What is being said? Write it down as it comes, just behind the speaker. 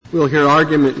We'll hear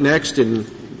argument next in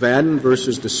Vaden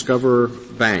versus Discover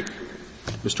Bank.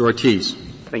 Mr. Ortiz.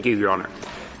 Thank you, Your Honor.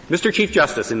 Mr. Chief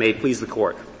Justice, and may it please the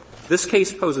Court, this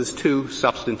case poses two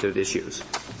substantive issues.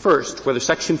 First, whether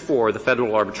Section 4 of the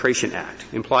Federal Arbitration Act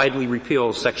impliedly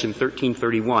repeals Section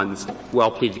 1331's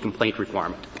well-pleaded complaint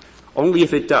requirement. Only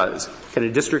if it does can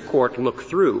a district court look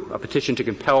through a petition to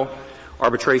compel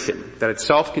arbitration that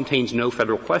itself contains no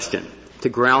federal question to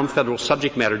ground federal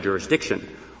subject matter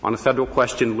jurisdiction on a federal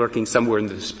question lurking somewhere in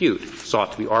the dispute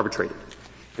sought to be arbitrated.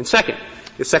 And second,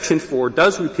 if Section 4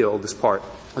 does repeal this part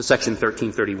of Section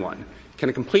 1331, can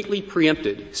a completely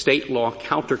preempted state law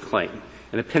counterclaim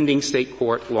in a pending state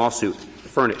court lawsuit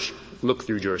furnish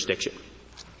look-through jurisdiction?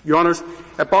 Your Honors,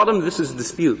 at bottom this is a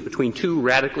dispute between two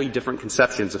radically different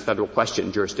conceptions of federal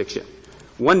question jurisdiction.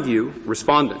 One view,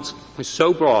 respondents, is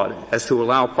so broad as to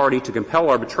allow a party to compel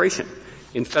arbitration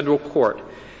in federal court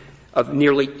of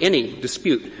nearly any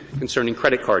dispute concerning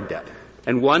credit card debt,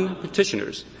 and one,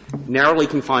 petitioners, narrowly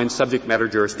confines subject matter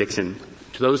jurisdiction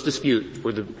to those disputes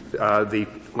where the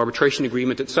arbitration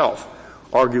agreement itself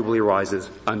arguably arises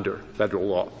under federal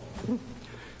law.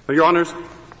 Now, Your Honors,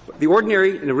 the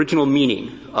ordinary and original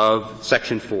meaning of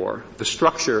Section 4, the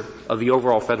structure of the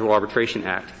overall Federal Arbitration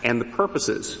Act, and the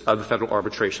purposes of the Federal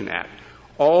Arbitration Act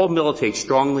all militate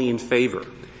strongly in favor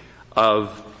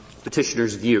of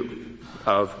petitioners' view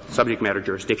of subject matter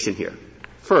jurisdiction here.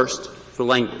 First, the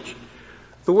language.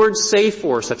 The words "save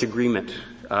for" such agreement,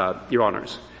 Your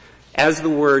Honors, as the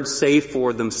words "save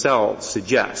for" themselves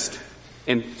suggest,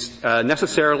 and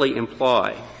necessarily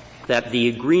imply that the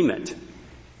agreement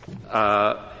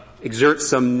exerts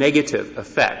some negative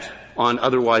effect on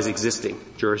otherwise existing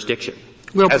jurisdiction.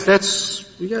 Well,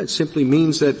 it simply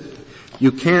means that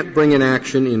you can't bring an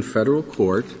action in federal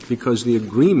court because the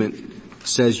agreement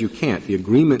says you can't. The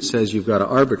agreement says you've got to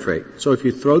arbitrate. So if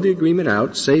you throw the agreement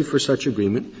out, save for such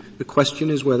agreement, the question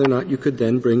is whether or not you could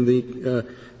then bring the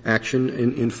action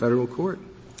in federal court.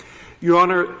 Your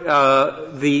Honor,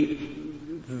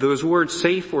 those words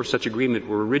 "save for" such agreement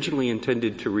were originally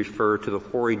intended to refer to the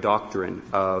hoary doctrine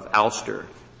of ouster,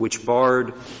 which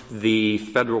barred the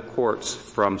federal courts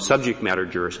from subject matter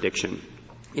jurisdiction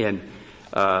in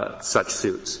such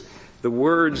suits. The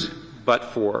words "but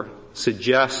for"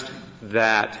 suggest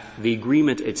that the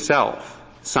agreement itself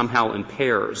somehow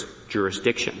impairs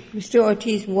jurisdiction. Mr.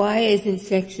 Ortiz, why isn't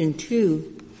Section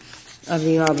 2 of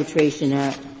the Arbitration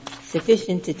Act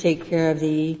sufficient to take care of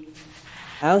the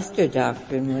ouster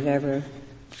doctrine, whatever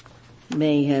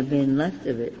may have been left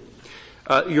of it?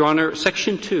 Your Honor,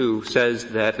 Section 2 says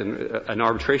that an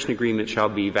arbitration agreement shall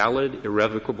be valid,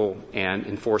 irrevocable, and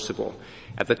enforceable.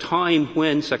 At the time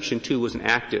when Section 2 was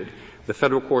enacted, the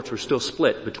federal courts were still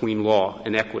split between law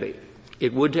and equity.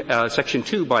 Section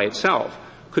 2 by itself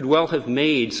could well have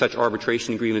made such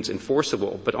arbitration agreements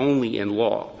enforceable, but only in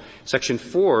law. Section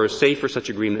 4, save for such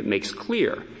agreement, makes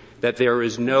clear that there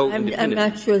is no independent. I'm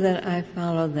not sure that I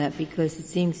follow that, because it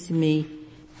seems to me,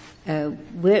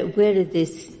 where did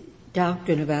this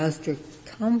doctrine of ouster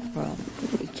come from?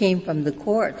 It came from the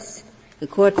courts. The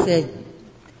court said,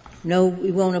 no,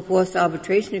 we won't enforce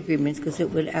arbitration agreements because it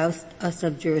would oust us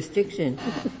of jurisdiction.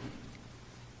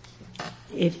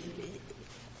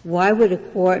 Why would a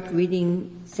court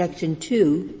reading Section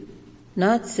 2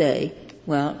 not say,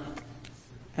 well,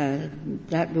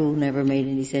 that rule never made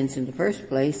any sense in the first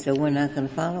place, so we're not going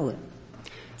to follow it?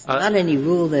 It's not any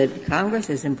rule that Congress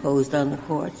has imposed on the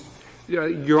courts.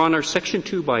 Your Honor, Section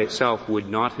 2 by itself would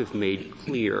not have made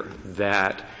clear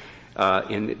that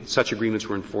such agreements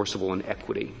were enforceable in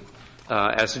equity.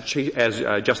 As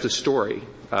Justice Story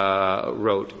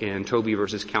wrote in Tobey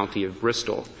versus County of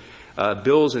Bristol,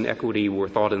 bills in equity were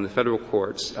thought in the federal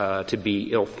courts to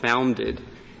be ill-founded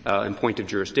in point of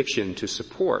jurisdiction to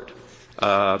support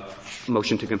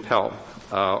motion to compel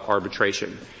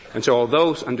arbitration. And so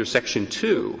although under Section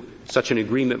 2 such an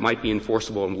agreement might be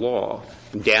enforceable in law,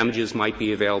 damages might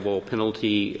be available,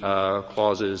 penalty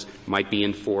clauses might be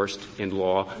enforced in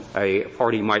law, a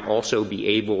party might also be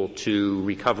able to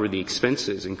recover the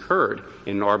expenses incurred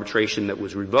in an arbitration that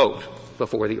was revoked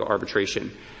before the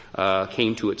arbitration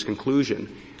came to its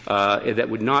conclusion. That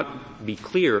would not be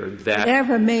clear that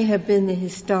whatever may have been the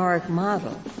historic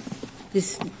model,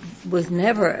 this was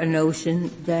never a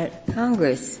notion that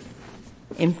Congress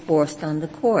enforced on the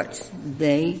courts.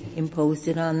 They imposed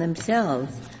it on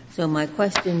themselves. So my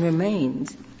question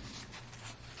remains,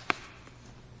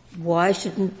 why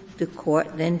shouldn't the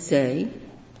court then say,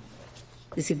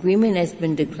 this agreement has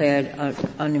been declared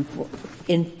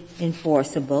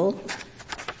enforceable,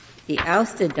 the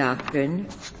ouster doctrine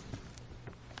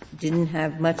didn't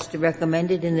have much to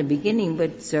recommend it in the beginning,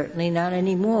 but certainly not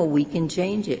anymore. We can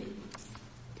change it.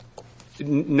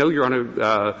 No, Your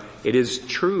Honor. It is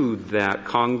true that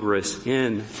Congress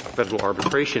in the Federal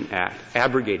Arbitration Act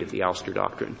abrogated the ouster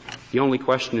doctrine. The only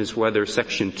question is whether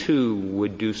Section 2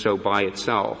 would do so by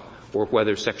itself or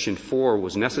whether Section 4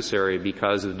 was necessary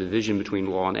because of the division between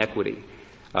law and equity.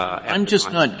 I'm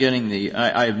just not getting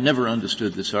I've never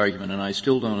understood this argument, and I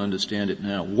still don't understand it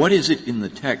now. What is it in the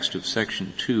text of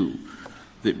Section 2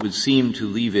 that would seem to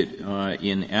leave it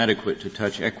inadequate to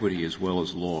touch equity as well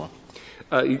as law?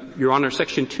 Your Honor,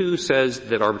 Section 2 says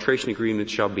that arbitration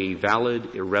agreements shall be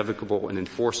valid, irrevocable, and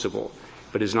enforceable,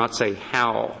 but does not say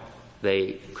how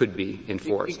they could be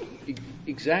enforced.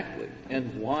 Exactly.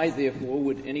 And why, therefore,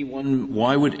 would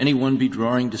anyone be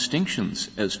drawing distinctions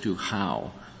as to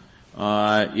how?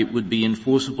 It would be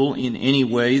enforceable in any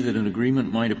way that an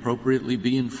agreement might appropriately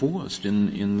be enforced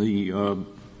in the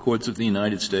courts of the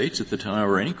United States at the time,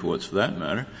 or any courts for that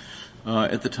matter,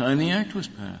 at the time the Act was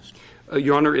passed.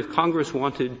 Your Honor, if Congress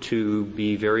wanted to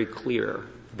be very clear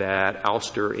that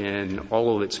ouster in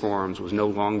all of its forms was no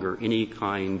longer any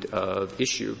kind of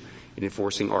issue in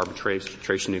enforcing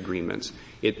arbitration agreements,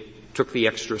 it took the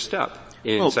extra step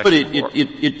in Section 4. But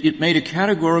it made a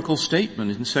categorical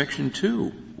statement in Section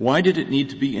 2. Why did it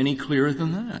need to be any clearer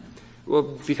than that? Well,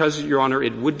 because, Your Honor,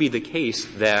 it would be the case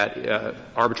that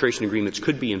arbitration agreements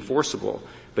could be enforceable,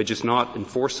 but just not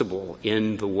enforceable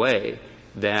in the way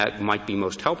that might be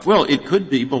most helpful. Well, it could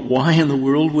be, but why in the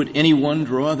world would anyone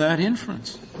draw that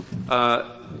inference?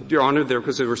 Your Honor,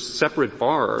 because there were separate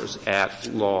bars at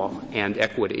law and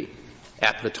equity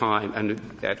at the time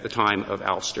of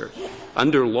ouster.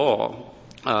 Under law,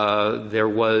 there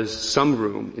was some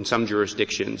room in some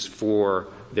jurisdictions for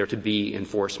there to be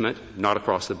enforcement, not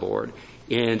across the board.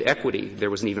 In equity, there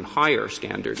was an even higher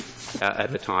standard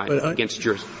at the time against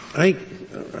jurisdictions. I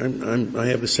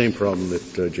have the same problem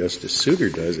that Justice Souter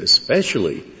does,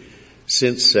 especially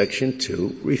since Section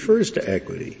 2 refers to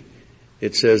equity.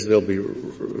 It says there'll be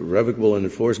revocable and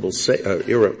enforceable save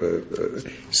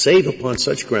upon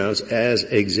such grounds as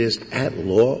exist at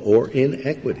law or in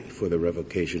equity for the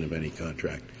revocation of any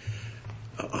contract.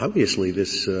 Obviously,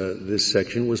 this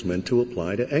section was meant to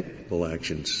apply to equitable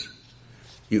actions.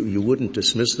 You wouldn't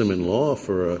dismiss them in law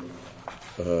for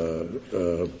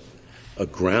a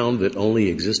ground that only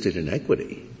existed in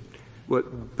equity.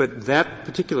 But that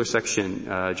particular section,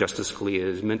 Justice Scalia,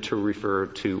 is meant to refer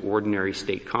to ordinary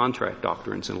state contract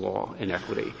doctrines in law and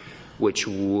equity, which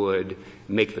would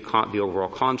make the overall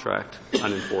contract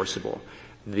unenforceable.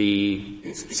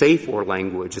 The save for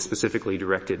language is specifically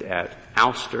directed at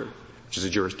ouster, which is a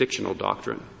jurisdictional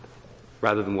doctrine,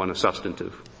 rather than one of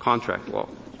substantive contract law.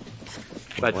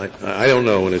 But I don't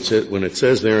know. When it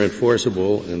says they're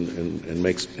enforceable and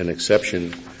makes an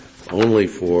exception only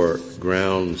for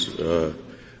grounds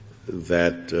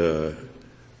that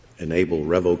enable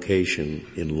revocation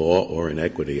in law or in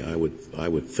equity, I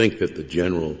would think that the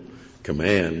general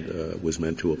command was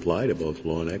meant to apply to both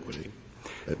law and equity.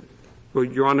 Well,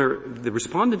 Your Honor, the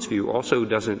Respondent's view also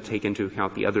doesn't take into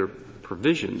account the other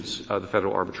provisions of the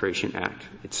Federal Arbitration Act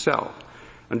itself.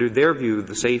 Under their view,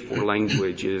 the save for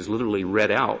language is literally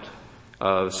read out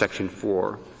of Section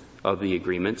 4 of the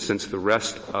agreement, since the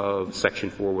rest of Section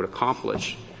 4 would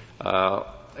accomplish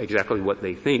exactly what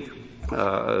they think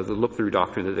the look-through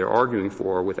doctrine that they're arguing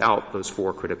for without those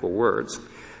four critical words.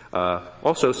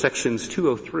 Also, Sections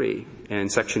 203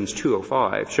 and Sections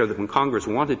 205 show that when Congress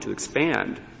wanted to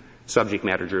expand subject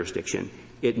matter jurisdiction,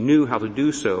 it knew how to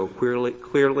do so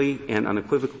clearly and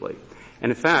unequivocally.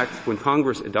 And in fact, when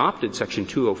Congress adopted Section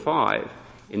 205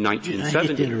 in 1970... I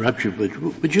hate to interrupt you,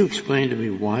 but would you explain to me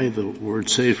why the word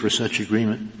save for such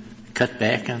agreement cut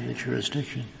back on the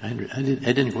jurisdiction? I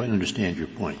didn't quite understand your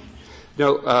point.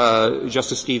 No,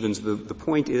 Justice Stevens, the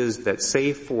point is that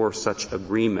save for such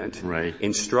agreement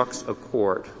instructs a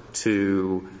court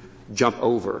to jump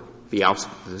over the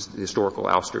historical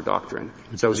ouster doctrine.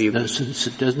 So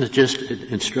doesn't it just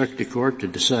instruct the court to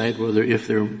decide whether, if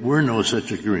there were no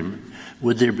such agreement,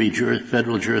 would there be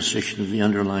federal jurisdiction of the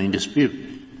underlying dispute?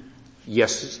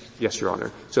 Yes, Your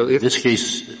Honor. So if in this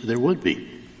case, there would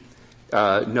be.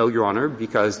 No, Your Honor,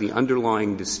 because the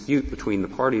underlying dispute between the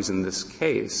parties in this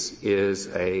case is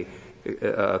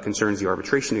concerns the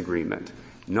arbitration agreement,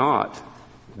 not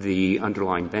the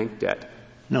underlying bank debt.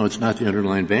 No, it's not the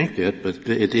underlying bank debt, but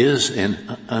it is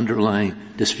an underlying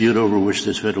dispute over which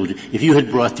there's federal. If you had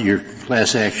brought your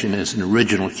class action as an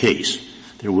original case,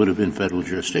 there would have been federal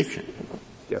jurisdiction.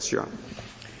 Yes, Your Honor.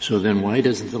 So then why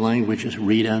doesn't the language just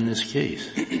read on this case?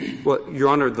 Well, Your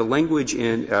Honor, the language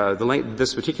in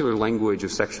this particular language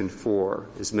of Section 4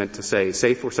 is meant to say,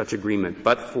 save for such agreement,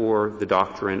 but for the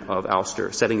doctrine of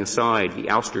ouster, setting aside the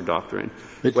ouster doctrine.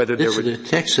 But whether the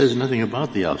text says nothing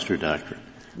about the ouster doctrine.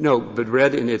 No, but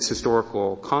read in its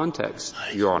historical context,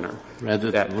 Your Honor.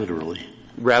 Rather than literally.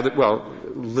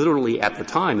 Literally at the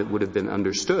time it would have been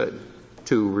understood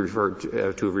to refer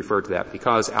to that,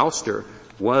 because ouster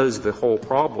was the whole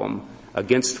problem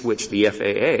against which the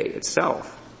FAA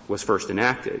itself was first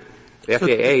enacted. The FAA.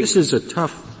 This is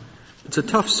it's a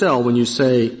tough sell when you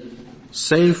say,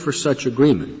 save for such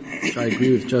agreement. Which I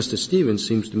agree with Justice Stevens.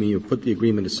 Seems to me you put the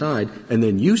agreement aside, and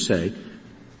then you say,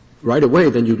 right away,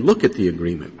 then you look at the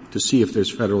agreement to see if there's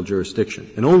federal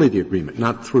jurisdiction, and only the agreement,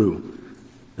 not through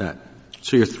that.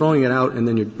 So you're throwing it out and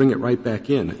then you bring it right back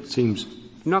in. It seems.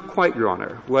 Not quite, Your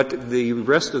Honor. What the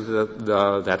rest of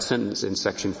that sentence in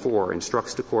Section 4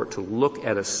 instructs the court to look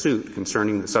at a suit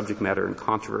concerning the subject matter in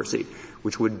controversy,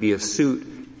 which would be a suit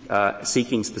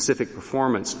seeking specific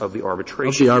performance of the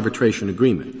arbitration. Of the arbitration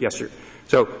agreement. Yes, sir.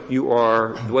 So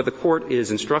what the court is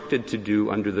instructed to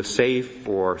do under the save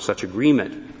for such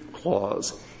agreement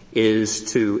clause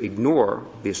is to ignore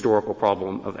the historical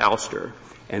problem of ouster,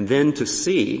 and then to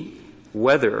see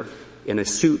whether in a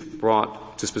suit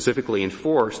brought to specifically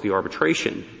enforce the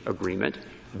arbitration agreement,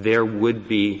 there would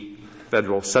be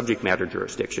federal subject matter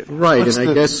jurisdiction. Right, and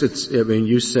I guess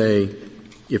you say,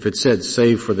 if it said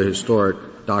save for the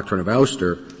historic doctrine of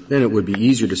ouster, then it would be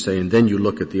easier to say, and then you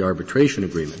look at the arbitration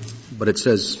agreement. But it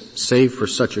says save for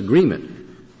such agreement,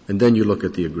 and then you look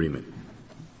at the agreement.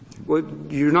 Well,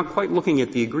 you're not quite looking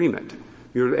at the agreement.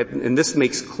 And this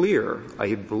makes clear,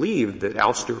 I believe, that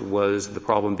ouster was the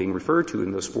problem being referred to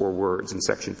in those 4 words in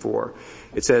Section 4.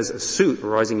 It says a suit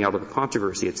arising out of the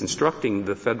controversy. It's instructing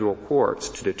the federal courts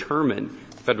to determine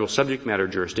federal subject matter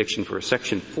jurisdiction for a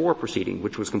Section 4 proceeding,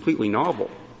 which was completely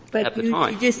novel at the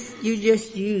time. You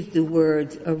just used the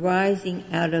words arising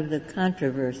out of the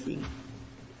controversy.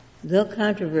 The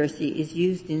controversy is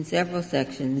used in several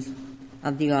sections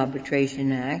of the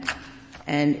Arbitration Act,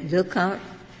 and the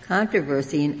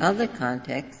controversy in other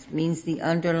contexts means the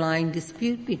underlying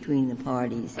dispute between the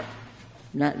parties.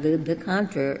 Not the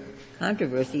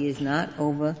controversy is not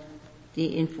over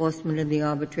the enforcement of the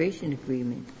arbitration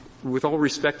agreement. With all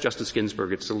respect, Justice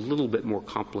Ginsburg, it's a little bit more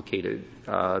complicated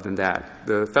than that.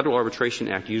 The Federal Arbitration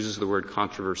Act uses the word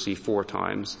controversy 4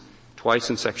 times, twice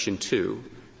in Section 2,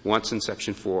 once in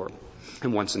Section 4,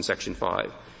 and once in Section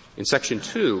 5. In Section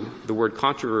 2, the word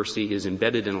controversy is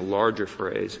embedded in a larger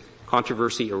phrase,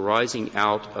 controversy arising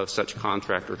out of such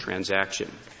contract or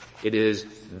transaction. It is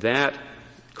that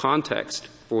context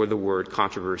for the word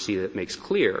controversy that makes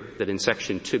clear that in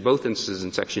Section 2, both instances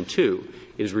in Section 2,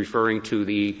 is referring to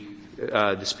the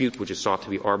dispute which is sought to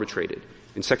be arbitrated.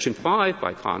 In Section 5,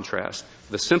 by contrast,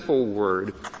 the simple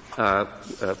word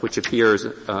which appears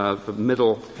the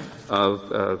middle of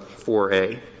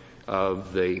 4A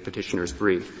of the petitioner's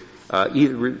brief,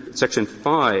 Section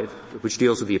 5, which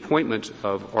deals with the appointment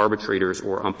of arbitrators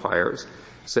or umpires,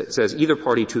 says either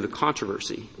party to the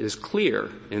controversy. It is clear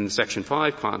in the Section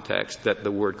 5 context that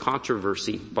the word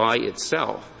controversy by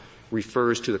itself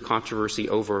refers to the controversy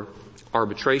over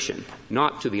arbitration,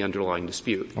 not to the underlying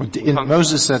dispute. In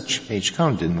Moses H.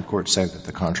 Cone, didn't the court say that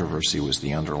the controversy was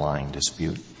the underlying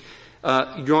dispute?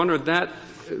 Your Honor,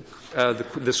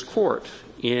 this court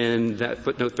in that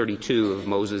footnote 32 of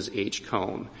Moses H.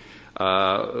 Cone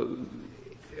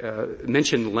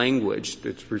mentioned language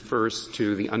that refers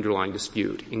to the underlying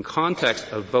dispute. In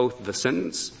context of both the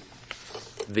sentence,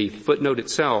 the footnote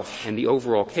itself, and the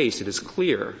overall case, it is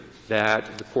clear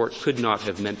that the court could not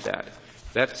have meant that.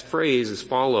 That phrase is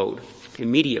followed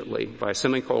immediately by a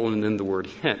semicolon and then the word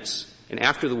hence. And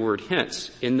after the word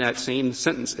hence, in that same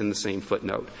sentence in the same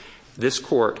footnote, this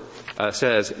court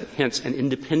says, hence, an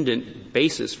independent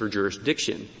basis for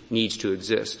jurisdiction needs to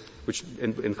exist, which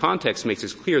in context makes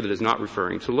it clear that it's not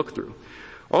referring to look-through.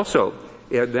 Also,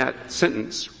 that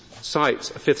sentence cites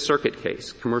a Fifth Circuit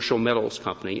case, Commercial Metals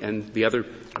Company, and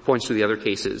points to the other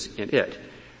cases in it.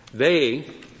 They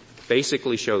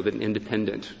basically show that an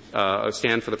independent,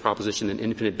 stand for the proposition that an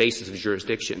independent basis of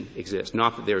jurisdiction exists,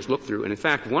 not that there's look-through. And in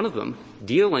fact, one of them,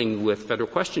 dealing with federal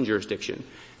question jurisdiction,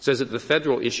 says that the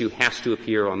federal issue has to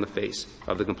appear on the face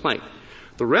of the complaint.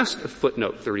 The rest of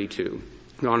footnote 32,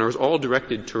 Your Honor, is all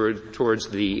directed towards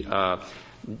the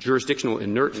jurisdictional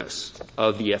inertness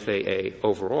of the FAA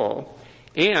overall,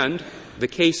 and the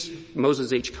case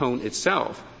Moses H. Cone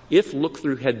itself. If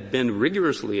look-through had been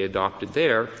rigorously adopted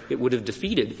there, it would have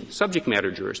defeated subject matter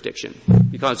jurisdiction,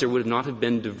 because there would not have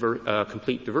been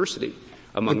complete diversity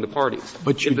among the parties.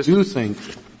 But you do think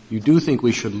you do think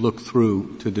we should look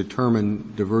through to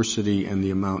determine diversity and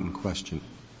the amount in question.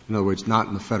 In other words, not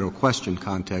in the federal question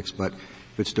context, but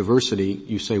if it's diversity,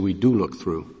 you say we do look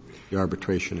through the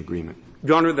arbitration agreement.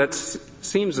 Your Honor, that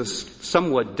seems a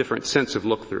somewhat different sense of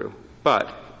look-through.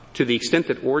 But to the extent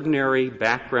that ordinary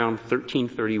background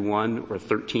 1331 or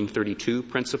 1332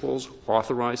 principles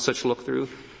authorize such look-through,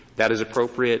 that is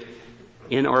appropriate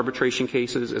in arbitration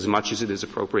cases as much as it is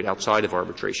appropriate outside of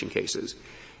arbitration cases.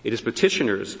 It is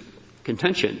petitioner's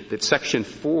contention that Section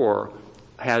 4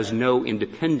 has no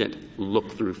independent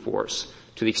look-through force.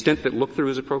 To the extent that look-through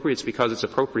is appropriate, it's because it's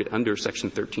appropriate under Section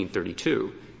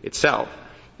 1332 itself.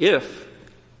 If,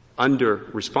 under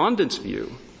respondent's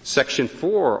view, Section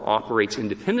 4 operates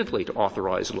independently to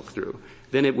authorize look-through,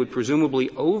 then it would presumably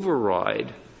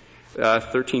override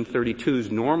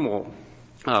 1332's normal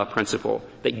principle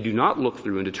that you do not look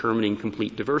through in determining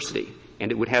complete diversity.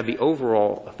 And it would have the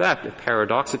overall effect of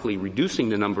paradoxically reducing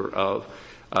the number of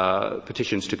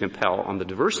petitions to compel on the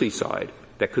diversity side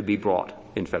that could be brought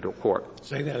in federal court.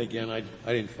 Say that again. I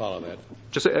didn't follow that.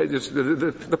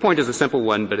 The point is a simple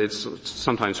one, but it's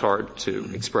sometimes hard to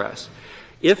express.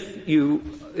 If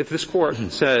this court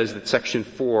says that Section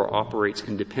 4 operates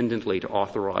independently to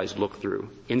authorize look-through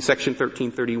in Section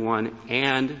 1331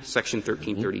 and Section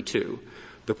 1332,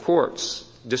 the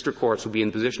district courts will be in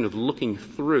the position of looking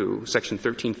through Section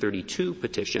 1332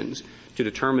 petitions to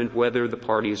determine whether the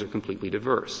parties are completely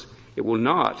diverse. It will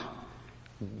not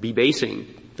be basing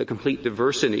the complete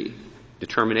diversity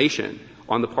determination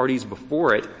on the parties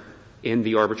before it in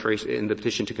the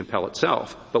petition to compel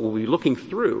itself, but will be looking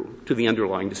through to the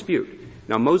underlying dispute.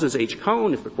 Now, Moses H.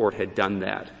 Cone, if the court had done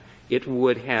that, it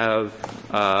would have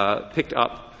picked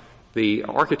up the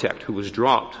architect who was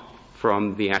dropped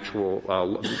from the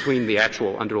between the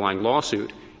actual underlying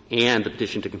lawsuit and the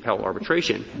petition to compel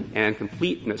arbitration, and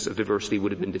completeness of diversity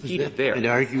would have been defeated there. Was that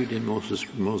argued in Moses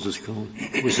Cone?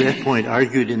 Was that point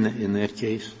argued in that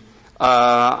case?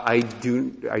 I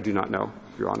do not know,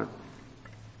 Your Honor.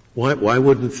 Why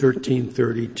wouldn't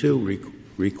 1332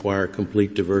 require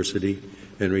complete diversity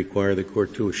and require the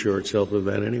court to assure itself of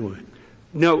that anyway?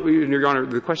 No, Your Honor,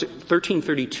 the question,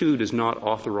 1332 does not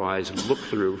authorize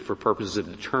look-through for purposes of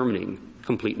determining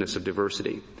completeness of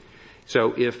diversity.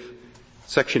 So if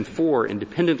Section 4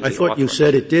 independently... I thought you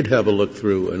said it did have a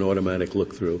look-through, an automatic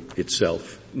look-through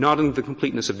itself. Not in the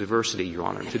completeness of diversity, Your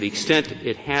Honor. To the extent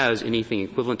it has anything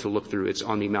equivalent to look-through, it's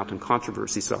on the amount and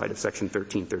controversy side of Section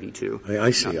 1332.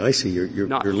 I see. You're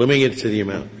limiting it to the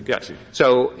amount. Yes.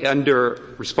 So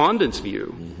under respondent's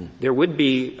view, there would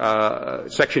be,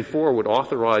 Section 4 would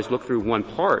authorize look-through one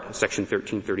part of Section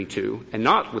 1332 and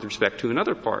not with respect to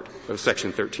another part of Section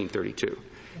 1332.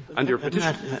 Under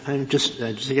petition. I just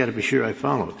got to be sure I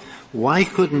follow. Why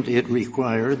couldn't it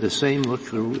require the same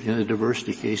look-through in a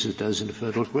diversity case as it does in a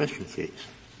federal question case?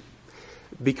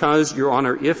 Because, Your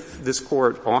Honor, if this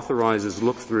court authorizes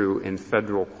look-through in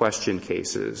federal question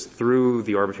cases through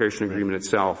the arbitration agreement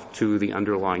itself to the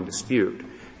underlying dispute,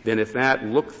 then if that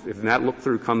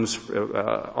look-through comes,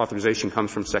 authorization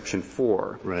comes from Section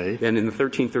 4, right, then in the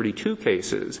 1332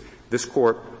 cases, this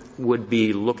court would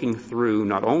be looking through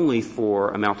not only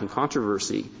for amount and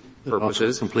controversy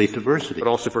purposes, complete diversity, but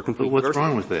also for complete diversity. What's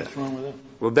wrong with that?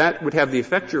 Well, that would have the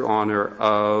effect, Your Honor,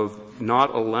 of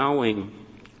not allowing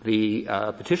the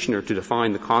petitioner to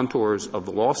define the contours of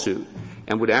the lawsuit,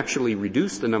 and would actually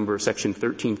reduce the number of Section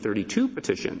 1332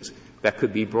 petitions that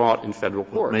could be brought in federal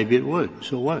court. Well, maybe it would.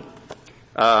 So what?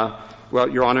 Well,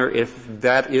 Your Honor, if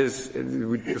that is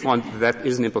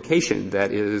an implication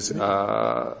that is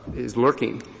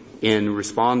lurking in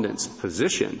respondent's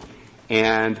position,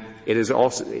 and it is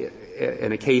also,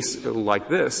 in a case like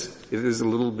this, it is a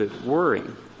little bit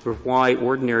worrying for why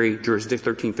ordinary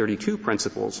jurisdiction 1332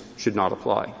 principles should not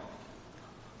apply.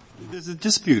 There's a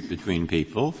dispute between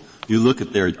people. You look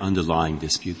at their underlying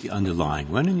dispute, the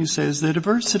underlying one, and you say, is there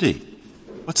diversity?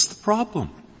 What's the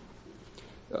problem?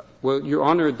 Well, Your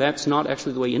Honor, that's not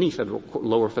actually the way any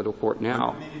lower federal court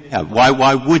now. Yeah,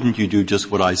 why wouldn't you do just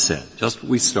what I said, just what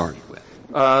we started with?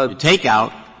 You take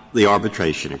out the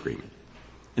arbitration agreement,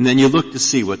 and then you look to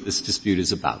see what this dispute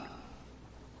is about.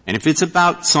 And if it's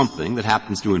about something that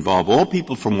happens to involve all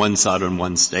people from one side on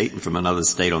one state and from another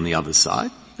state on the other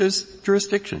side, there's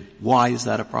jurisdiction. Why is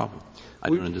that a problem? I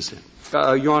don't understand.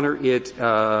 Your Honor,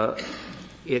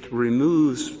 it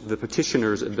removes the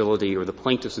petitioner's ability or the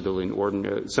plaintiff's ability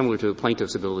similar to the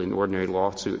plaintiff's ability in ordinary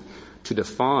lawsuit to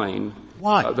define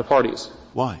the parties.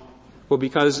 Why? Well,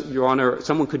 because, Your Honor,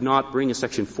 someone could not bring a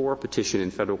Section 4 petition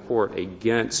in federal court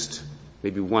against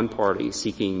maybe one party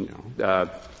seeking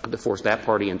to force that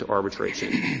party into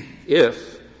arbitration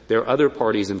if there are other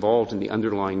parties involved in the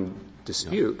underlying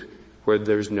dispute where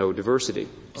there's no diversity.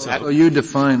 So you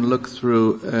define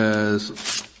look-through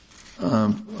as,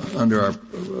 under our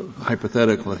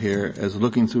hypothetical here, as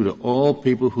looking through to all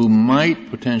people who might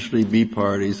potentially be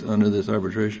parties under this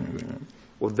arbitration agreement.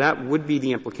 Well, that would be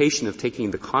the implication of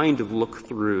taking the kind of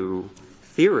look-through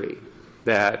theory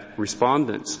that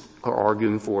respondents are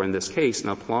arguing for in this case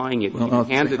and applying it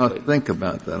handedly. I'll think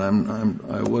about that.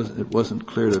 It wasn't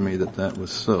clear to me that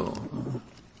was so.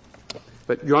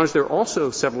 But, Your Honors, there are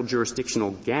also several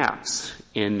jurisdictional gaps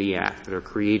in the Act that are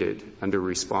created under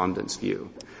respondents' view.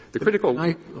 The critical... Can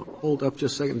I hold up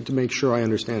just a second to make sure I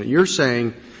understand it? You're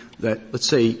saying that, let's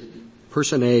say,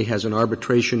 person A has an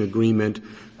arbitration agreement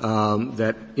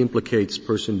that implicates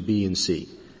person B and C.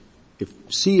 If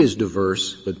C is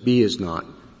diverse, but B is not,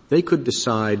 they could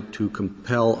decide to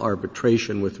compel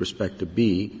arbitration with respect to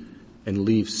B and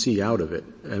leave C out of it.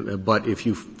 But if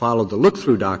you followed the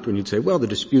look-through doctrine, you'd say, well, the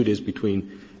dispute is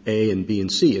between A and B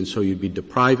and C, and so you'd be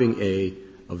depriving A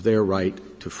of their right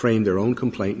to frame their own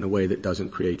complaint in a way that doesn't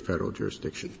create federal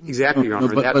jurisdiction. Exactly, Your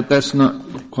Honor. But that's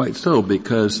not quite so,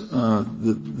 because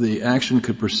the action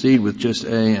could proceed with just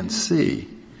A and C,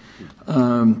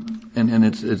 and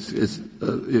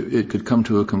it could come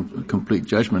to a complete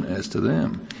judgment as to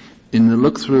them. In the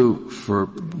look-through for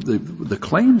the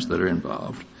claims that are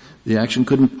involved, the action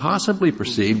couldn't possibly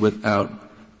proceed without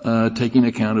taking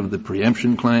account of the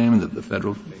preemption claim, the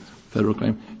federal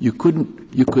claim. You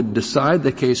could decide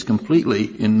the case completely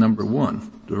in number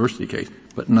one, diversity case,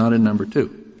 but not in number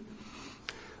two.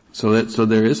 So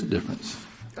there is a difference.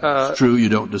 It's true you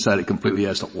don't decide it completely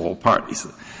as to all parties.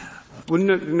 Well,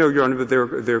 no, Your Honor, but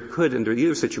there could, under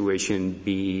either situation,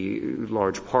 be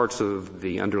large parts of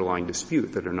the underlying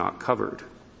dispute that are not covered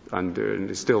and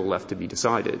is still left to be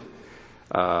decided.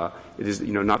 It is,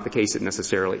 not the case that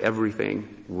necessarily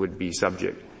everything would be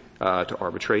subject to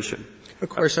arbitration. Of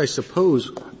course, I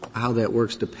suppose how that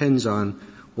works depends on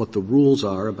what the rules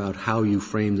are about how you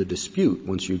frame the dispute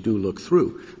once you do look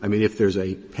through. I mean, if there's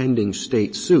a pending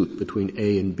state suit between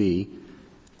A and B,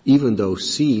 even though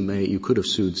you could have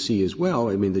sued C as well,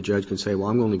 I mean, the judge can say, well,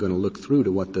 I'm only going to look through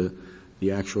to what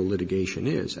the actual litigation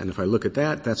is. And if I look at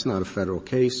that, that's not a federal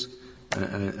case,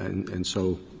 and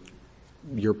so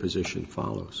your position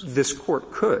follows. This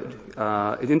court could.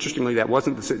 Interestingly, that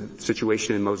wasn't the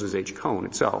situation in Moses H. Cone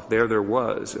itself. There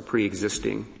was a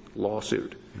pre-existing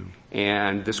lawsuit,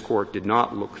 and this court did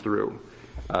not look through.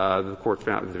 The court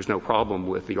found that there's no problem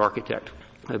with the architect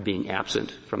being absent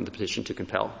from the petition to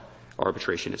compel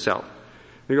arbitration itself.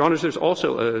 Your Honors, there's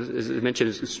also, as I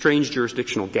mentioned, strange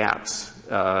jurisdictional gaps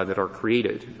that are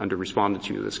created under respondents'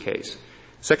 view of this case.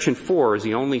 Section 4 is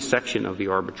the only section of the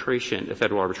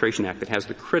Federal Arbitration Act that has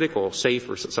the critical say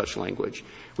for such language,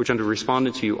 which under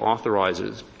respondents' view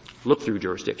authorizes look-through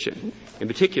jurisdiction. In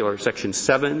particular, Section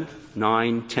 7,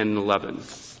 9, 10, and 11,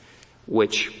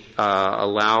 which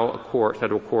allow a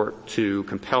federal court to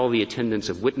compel the attendance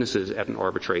of witnesses at an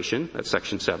arbitration, that's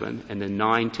Section 7, and then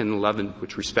 9, 10, and 11,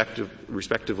 which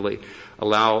respectively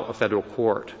allow a federal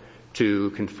court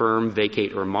to confirm,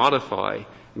 vacate, or modify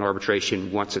an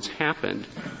arbitration once it's happened.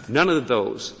 None of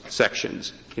those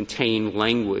sections contain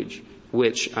language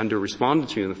which, under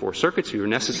respondents' view and the Fourth Circuit's view, are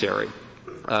necessary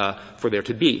for there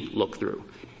to be look-through.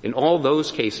 In all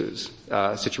those cases,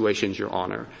 situations, Your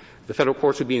Honor, the federal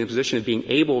courts would be in a position of being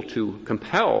able to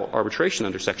compel arbitration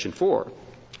under Section 4,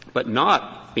 but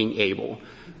not being able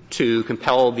to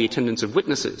compel the attendance of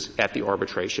witnesses at the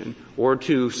arbitration or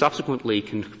to subsequently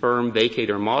confirm, vacate,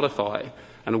 or modify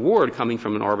an award coming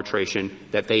from an arbitration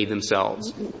that they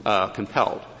themselves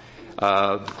compelled.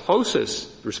 The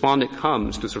closest respondent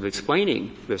comes to sort of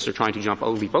explaining this or trying to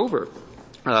leap over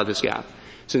this gap.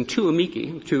 It's in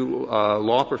two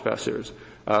law professors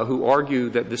who argue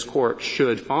that this court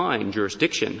should find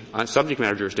subject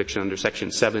matter jurisdiction under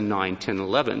Section 7, 9, 10,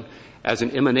 11 as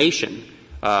an emanation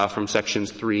from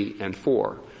Sections 3 and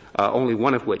 4, only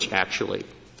one of which actually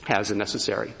has the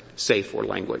necessary say for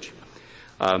language.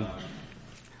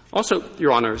 Also,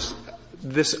 Your Honors,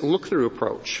 this look-through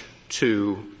approach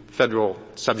to federal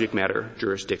subject matter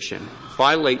jurisdiction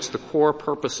violates the core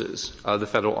purposes of the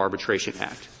Federal Arbitration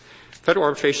Act. The Federal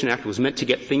Arbitration Act was meant to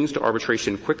get things to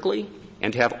arbitration quickly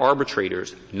and to have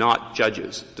arbitrators, not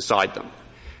judges, decide them.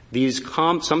 These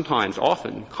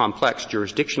often complex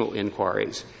jurisdictional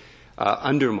inquiries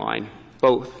undermine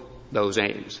both those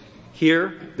aims.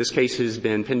 Here, this case has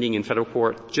been pending in federal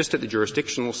court just at the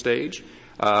jurisdictional stage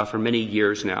for many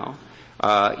years now.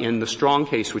 In the Strong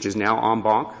case, which is now en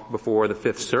banc before the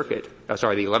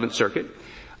 11th Circuit,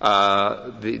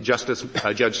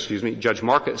 Judge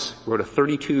Marcus wrote a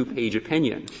 32-page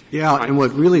opinion. Yeah, and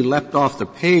what really leapt off the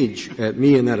page at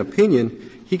me in that opinion,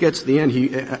 he gets to the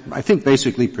end, I think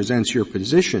basically presents your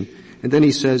position, and then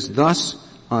he says, thus,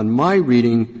 on my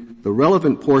reading, the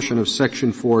relevant portion of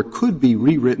Section 4 could be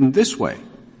rewritten this way.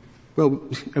 Well,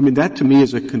 I mean, that to me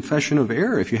is a confession of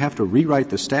error if you have to rewrite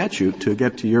the statute to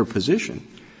get to your position.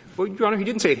 Well, Your Honor, he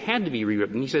didn't say it had to be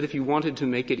rewritten. He said if you wanted to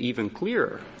make it even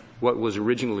clearer what was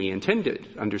originally intended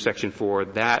under Section 4,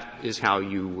 that is how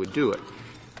you would do it.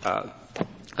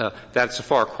 That's a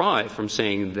far cry from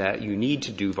saying that you need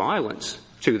to do violence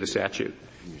to the statute.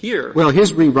 Here. Well,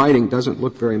 his rewriting doesn't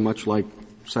look very much like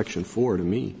Section 4 to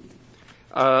me.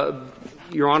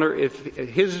 Your Honor, if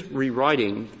his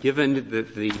rewriting, given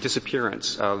the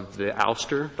disappearance of the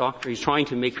ouster doctrine, he's trying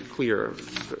to make it clear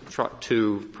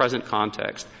to present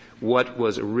context what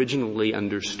was originally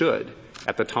understood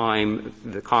at the time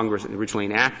the Congress originally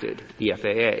enacted the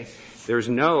FAA. There's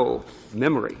no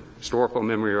memory, historical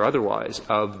memory or otherwise,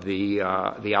 of the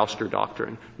ouster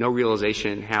doctrine, no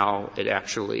realization how it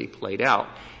actually played out.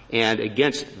 And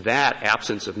against that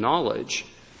absence of knowledge,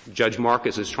 Judge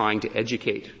Marcus is trying to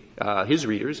educate his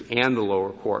readers and the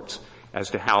lower courts as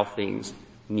to how things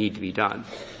need to be done.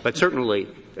 But certainly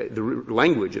the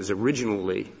language as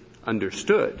originally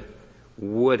understood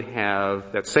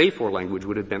that save for language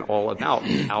would have been all about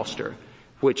ouster,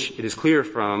 which it is clear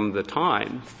from the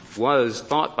time was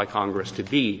thought by Congress to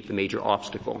be the major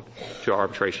obstacle to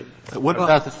arbitration. What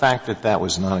about the fact that that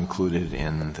was not included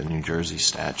in the New Jersey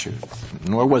statute?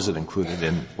 Nor was it included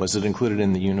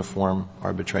in the Uniform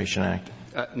Arbitration Act?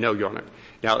 No, Your Honor.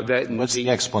 Now, what's the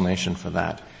explanation for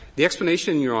that? The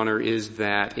explanation, Your Honor, is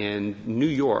that in New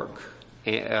York,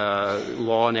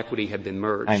 law and equity had been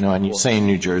merged. I know, and you say in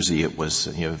New Jersey it was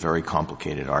a very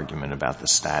complicated argument about the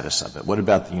status of it. What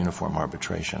about the Uniform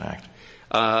Arbitration Act?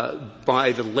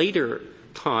 By the later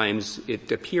times,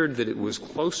 it appeared that it was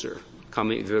closer.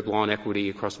 The law and equity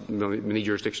across many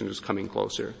jurisdictions was coming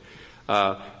closer.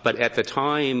 But at the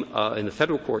time, in the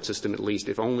federal court system at least,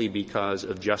 if only because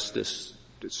of Justice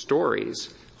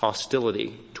Story's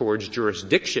hostility towards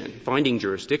finding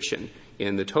jurisdiction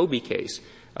in the Toby case,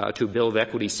 to build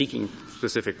equity seeking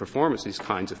specific performance, these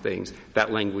kinds of things,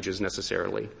 that language is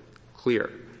necessarily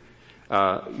clear.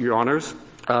 Your Honors,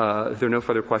 if there are no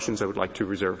further questions, I would like to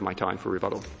reserve my time for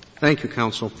rebuttal. Thank you,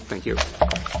 counsel. Thank you.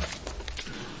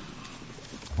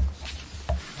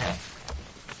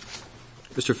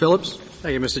 Mr. Phillips?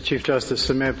 Thank you, Mr. Chief Justice,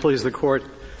 and may it please the Court.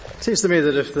 It seems to me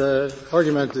that if the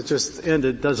argument that just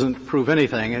ended doesn't prove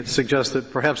anything, it suggests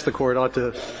that perhaps the Court ought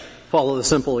to follow the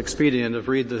simple expedient of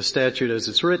read the statute as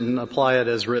it's written, apply it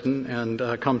as written,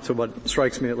 and come to what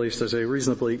strikes me at least as a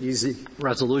reasonably easy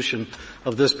resolution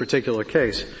of this particular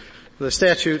case. The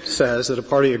statute says that a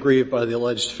party aggrieved by the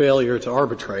alleged failure to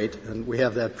arbitrate, and we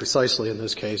have that precisely in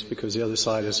this case because the other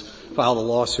side has filed a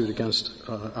lawsuit against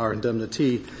our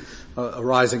indemnity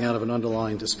arising out of an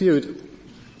underlying dispute,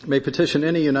 may petition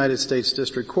any United States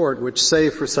district court which,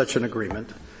 save for such an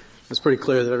agreement, it's pretty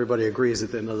clear that everybody agrees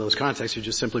that in those contexts you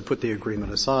just simply put the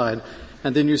agreement aside,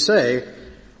 and then you say,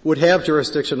 would have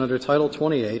jurisdiction under Title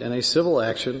 28 and a civil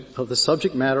action of the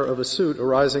subject matter of a suit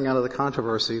arising out of the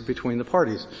controversy between the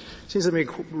parties. It seems to me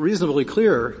reasonably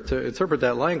clear to interpret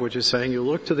that language as saying you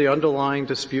look to the underlying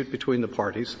dispute between the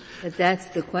parties. But that's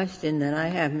the question that I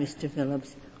have, Mr.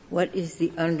 Phillips. What is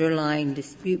the underlying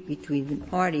dispute between the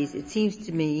parties? It seems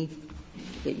to me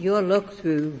that your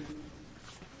look-through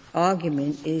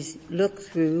argument is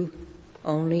look-through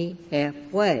only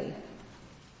halfway.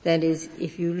 That is,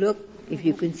 if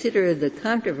you consider the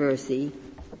controversy,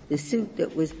 the suit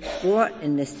that was brought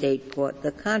in the state court,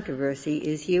 the controversy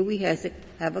is here we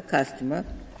have a customer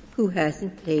who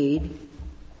hasn't paid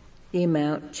the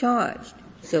amount charged.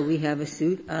 So we have a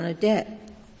suit on a debt.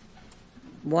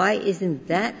 Why isn't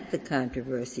that the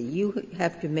controversy? You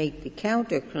have to make the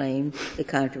counterclaim, the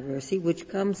controversy, which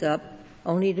comes up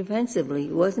only defensively.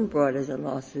 It wasn't brought as a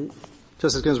lawsuit.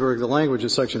 Justice Ginsburg, the language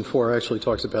of Section 4 actually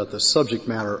talks about the subject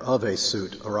matter of a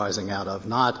suit arising out of,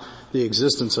 not the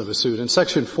existence of a suit. And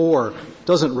Section 4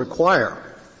 doesn't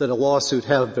require that a lawsuit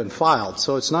have been filed.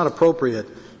 So it's not appropriate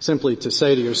simply to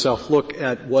say to yourself, look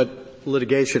at what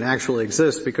litigation actually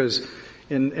exists, because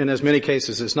in as many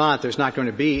cases as not, there's not going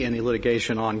to be any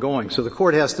litigation ongoing. So the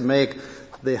court has to make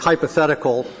the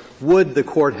hypothetical, would the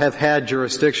court have had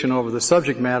jurisdiction over the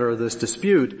subject matter of this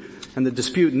dispute? And the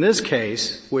dispute in this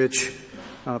case, which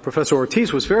Professor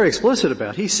Ortiz was very explicit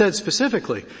about, he said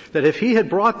specifically that if he had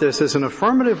brought this as an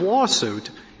affirmative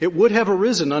lawsuit, it would have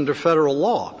arisen under federal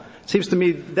law. It seems to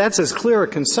me that's as clear a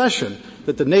concession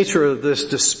that the nature of this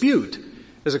dispute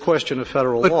is a question of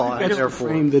federal law, and therefore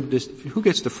who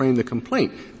gets to frame the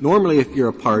complaint? Normally, if you're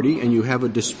a party and you have a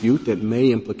dispute that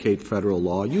may implicate federal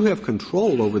law, you have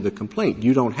control over the complaint.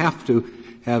 You don't have to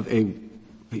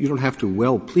you don't have to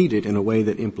well plead it in a way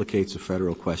that implicates a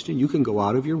federal question. You can go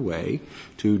out of your way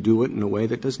to do it in a way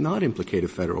that does not implicate a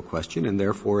federal question, and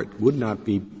therefore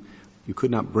you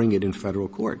could not bring it in federal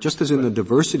court. Just as in the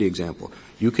diversity example,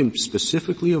 you can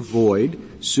specifically avoid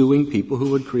suing people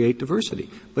who would create diversity.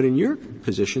 But in your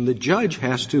position, the judge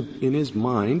has to, in his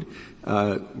mind,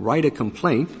 write a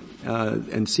complaint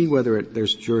and see whether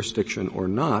there's jurisdiction or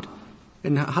not.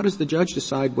 And how does the judge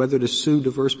decide whether to sue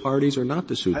diverse parties or not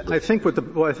to sue? I think what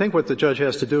the judge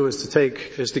has to do is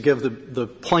to give the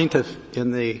plaintiff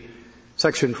in the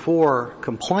Section 4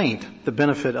 complaint the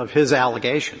benefit of his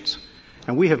allegations.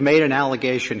 And we have made an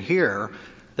allegation here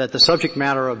that the subject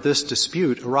matter of this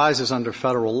dispute arises under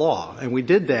federal law. And we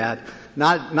did that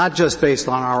not just based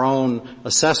on our own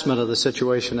assessment of the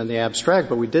situation in the abstract,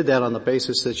 but we did that on the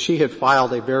basis that she had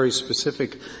filed a very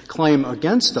specific claim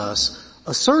against us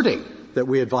asserting that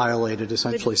we had violated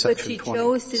essentially Section 27.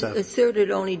 But she chose to assert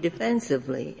it only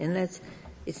defensively, and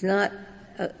it's not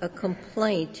a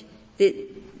complaint. The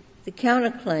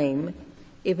counterclaim,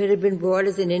 if it had been brought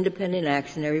as an independent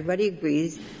action, everybody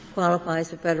agrees,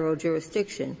 qualifies for federal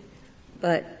jurisdiction.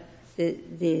 But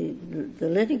the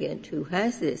litigant who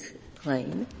has this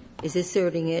claim is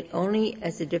asserting it only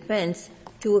as a defense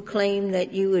to a claim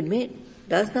that you admit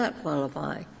does not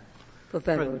qualify for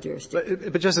federal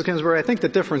jurisdiction. But Justice Ginsburg, I think the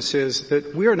difference is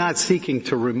that we are not seeking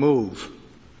to remove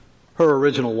her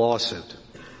original lawsuit.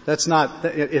 That's not,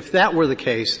 if that were the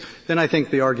case, then I think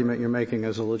the argument you're making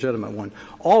is a legitimate one.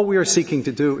 All we are seeking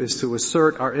to do is to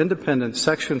assert our independent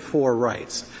Section 4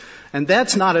 rights. And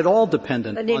that's not at all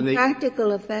dependent on the... But in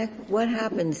practical effect, what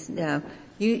happens now?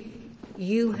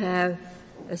 You have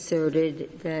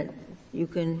asserted that you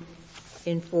can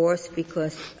enforce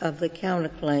because of the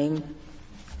counterclaim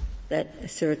that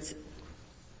asserts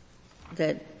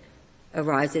that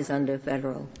arises under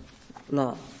federal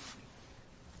law.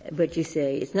 But you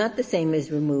say it's not the same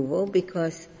as removal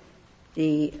because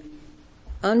the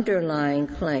underlying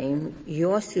claim,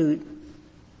 your suit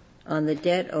on the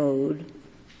debt owed,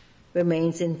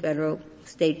 remains in federal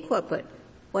state court. But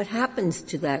what happens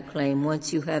to that claim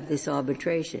once you have this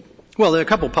arbitration? Well, there are a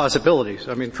couple of possibilities.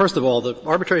 I mean, first of all, the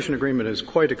arbitration agreement is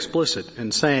quite explicit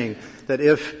in saying that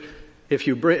if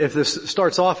this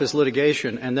starts off as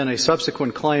litigation and then a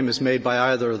subsequent claim is made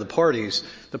by either of the parties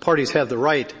have the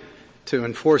right to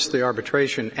enforce the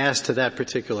arbitration as to that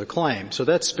particular claim. So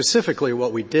that's specifically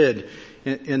what we did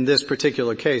in this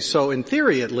particular case. So in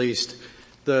theory, at least,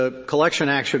 the collection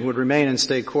action would remain in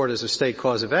state court as a state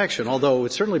cause of action, although it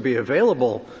would certainly be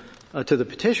available to the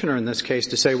petitioner in this case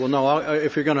to say, well, no,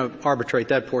 if you're going to arbitrate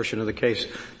that portion of the case,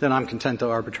 then I'm content to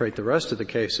arbitrate the rest of the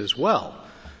case as well.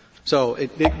 So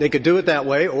they could do it that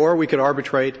way, or we could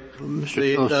arbitrate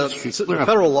the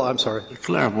federal law. I'm sorry.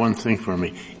 Clear up one thing for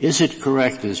me. Is it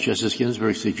correct, as Justice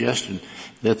Ginsburg suggested,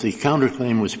 that the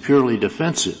counterclaim was purely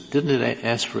defensive? Didn't it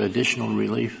ask for additional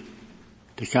relief?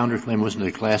 The counterclaim wasn't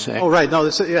a class action. Oh, right. No,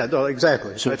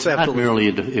 exactly. So it's not merely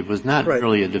it was not right.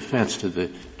 really a defense to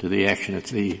the action.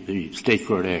 It's the state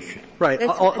court action. Right.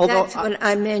 That's what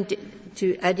I meant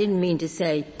to. I didn't mean to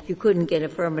say you couldn't get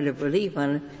affirmative relief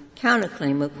on a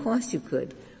counterclaim. Of course you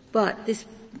could, but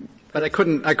I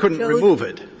couldn't remove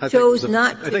it. I think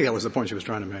that was the point she was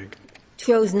trying to make.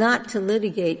 Chose not to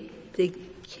litigate the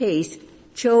case.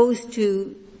 Chose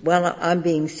to. Well, I'm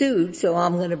being sued, so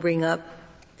I'm going to bring up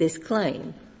this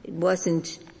claim. It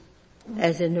wasn't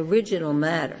as an original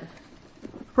matter.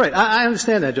 Right. I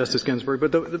understand that, Justice Ginsburg,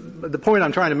 but the point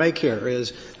I'm trying to make here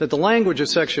is that the language of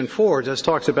Section 4 just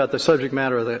talks about the subject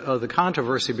matter of the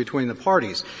controversy between the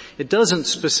parties. It doesn't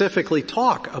specifically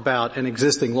talk about an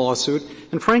existing lawsuit,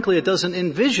 and frankly, it doesn't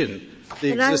envision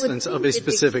the existence of a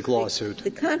specific lawsuit. The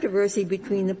controversy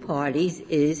between the parties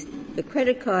is the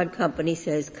credit card company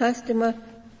says, customer,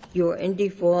 you're in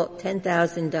default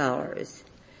 $10,000.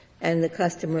 And the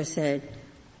customer said,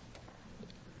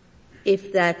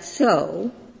 if that's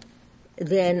so,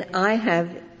 then I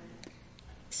have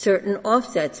certain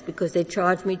offsets because they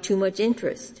charge me too much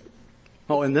interest.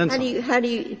 Oh, and then how do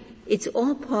you, it's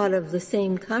all part of the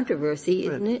same controversy,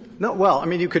 isn't it? No, well, I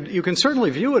mean, you can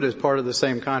certainly view it as part of the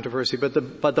same controversy, but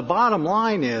the bottom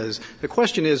line is, the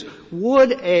question is,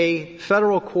 would a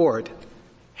federal court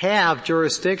have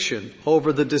jurisdiction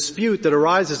over the dispute that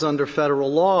arises under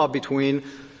federal law between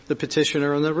the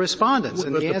petitioner and the respondents?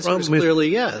 And the answer is clearly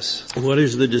yes. What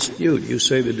is the dispute? You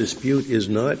say the dispute is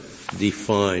not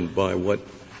defined by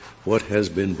what has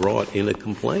been brought in a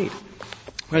complaint.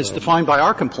 It's defined by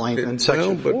our complaint in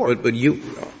Section 4. But you,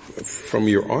 from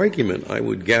your argument, I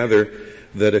would gather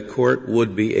that a court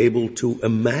would be able to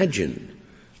imagine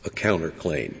a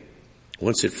counterclaim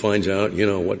once it finds out,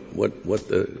 what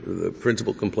the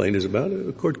principal complaint is about,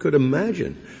 the court could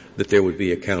imagine that there would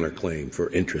be a counterclaim for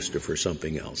interest or for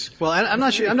something else. Well, I'm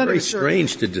not sure. I'm not very sure.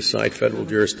 strange to decide federal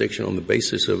jurisdiction on the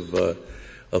basis of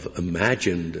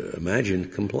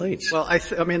imagined complaints. Well,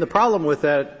 the problem with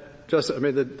that,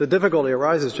 the difficulty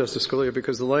arises, Justice Scalia,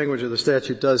 because the language of the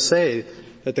statute does say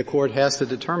that the court has to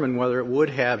determine whether it would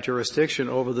have jurisdiction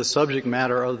over the subject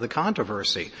matter of the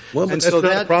controversy. Well, but that's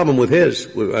not a problem with his.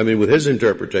 With his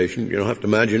interpretation, you don't have to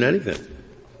imagine anything.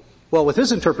 Well, with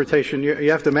his interpretation,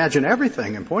 you have to imagine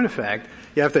everything. In point of fact,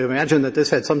 you have to imagine that this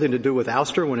had something to do with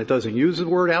ouster when it doesn't use the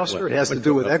word ouster. It has to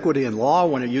do with equity in law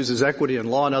when it uses equity in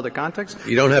law in other contexts.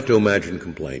 You don't have to imagine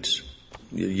complaints.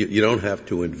 You don't have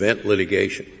to invent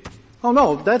litigation. Oh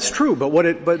no, that's true. But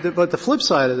the flip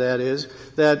side of that is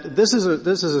that this is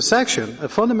a section, a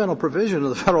fundamental provision of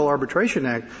the Federal Arbitration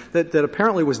Act that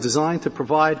apparently was designed to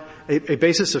provide a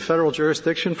basis of federal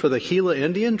jurisdiction for the Gila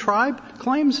Indian tribe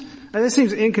claims. And it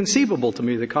seems inconceivable to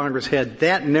me that Congress had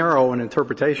that narrow an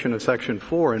interpretation of Section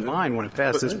 4 in mind when it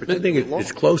passed this particular law.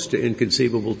 It's close to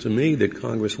inconceivable to me that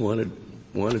Congress wanted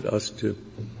us to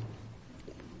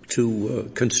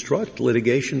construct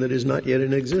litigation that is not yet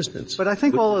in existence. But I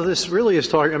think all of this really is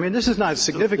talking, this is not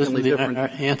significantly different.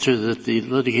 Answer that the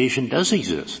litigation does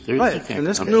exist. Right.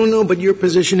 No, but your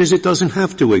position is it doesn't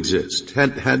have to exist.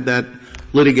 Had that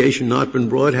litigation not been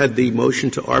brought, had the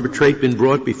motion to arbitrate been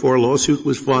brought before a lawsuit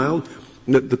was filed,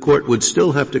 the court would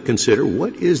still have to consider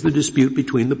what is the dispute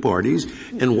between the parties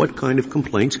and what kind of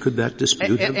complaints could that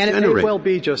dispute have generated. And it may well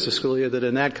be, Justice Scalia, that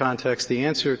in that context the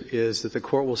answer is that the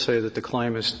court will say that the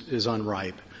claim is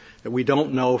unripe, that we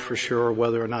don't know for sure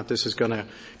whether or not this is going to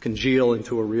congeal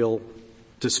into a real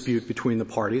dispute between the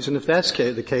parties. And if that's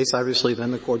the case, obviously then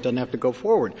the court doesn't have to go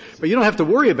forward. But you don't have to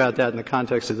worry about that in the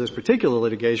context of this particular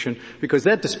litigation because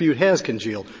that dispute has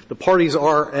congealed. The parties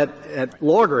are at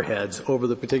loggerheads over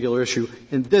the particular issue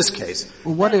in this case.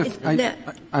 Well, what if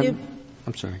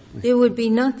I'm sorry. There would be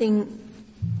nothing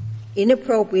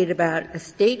inappropriate about a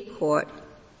state court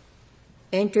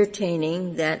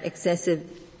entertaining that excessive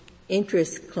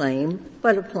interest claim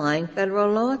but applying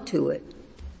federal law to it.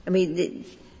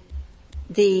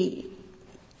 The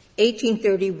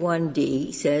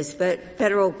 1831D says that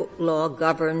federal law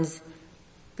governs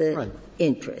the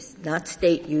interest, not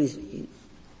state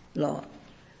law.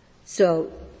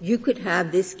 So you could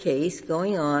have this case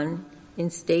going on in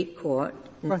state court,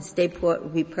 and the state court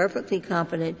would be perfectly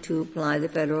competent to apply the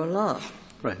federal law.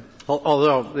 Right.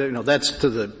 Although, that's to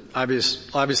the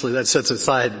obviously that sets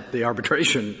aside the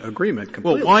arbitration agreement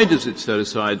completely. Well, why does it set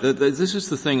aside? This is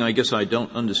the thing I guess I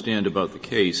don't understand about the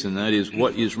case, and that is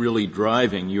what is really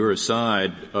driving your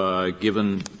side,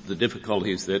 given the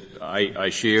difficulties that I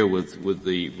share with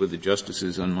the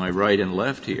justices on my right and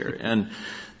left here. And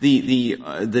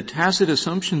the tacit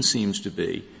assumption seems to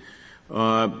be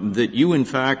that you in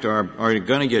fact are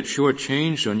going to get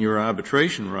shortchanged on your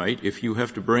arbitration right if you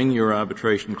have to bring your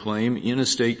arbitration claim in a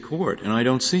state court, and I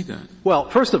don't see that. Well,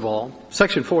 first of all,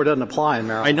 Section 4 doesn't apply in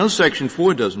Maryland. I know Section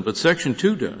 4 doesn't, but Section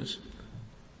 2 does.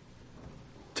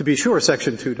 To be sure,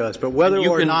 Section 2 does, but whether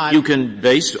or not you can,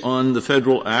 based on the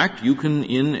Federal Act, you can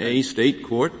in a state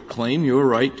court claim your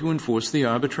right to enforce the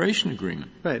arbitration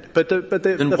agreement. Right, but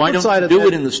then the why flip don't side you of do that,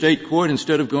 it in the state court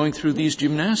instead of going through these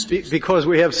gymnastics? Because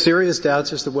we have serious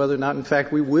doubts as to whether or not, in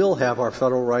fact, we will have our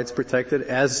federal rights protected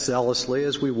as zealously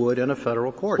as we would in a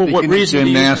federal court. Well, what reason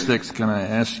gymnastics, can I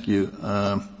ask you,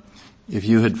 if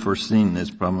you had foreseen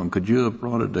this problem, could you have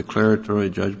brought a declaratory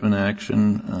judgment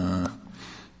action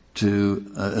to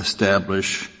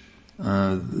establish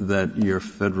that your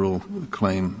federal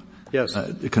claim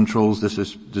controls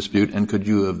this dispute, and could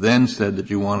you have then said that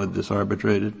you wanted this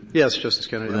arbitrated? Yes, Justice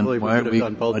Kennedy. Well, then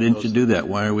why didn't you do that?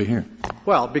 Why are we here?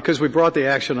 Well, because we brought the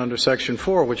action under Section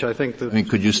 4, which I think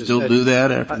could you still do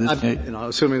that after this case?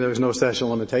 Assuming there was no statute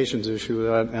of limitations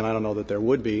issue, and I don't know that there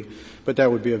would be, but that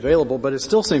would be available. But it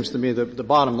still seems to me that the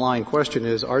bottom line question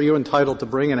is, are you entitled to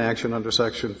bring an action under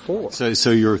Section 4?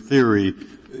 So your theory,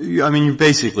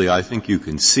 basically I think you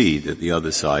can see that the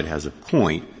other side has a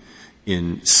point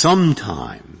in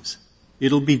sometimes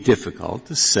it'll be difficult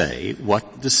to say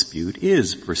what the dispute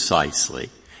is precisely,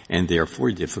 and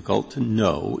therefore difficult to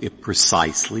know if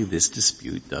precisely this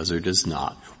dispute does or does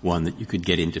not one that you could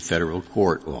get into federal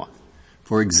court on.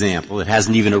 For example, it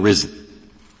hasn't even arisen.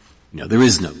 There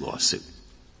is no lawsuit.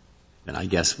 And I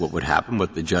guess what would happen,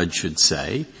 what the judge should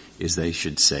say, is they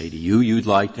should say to you, you'd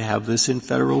like to have this in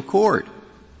federal court.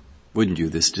 Wouldn't you,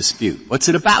 this dispute? What's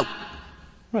it about?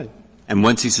 Right. And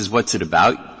once he says, what's it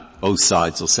about? Both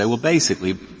sides will say, well,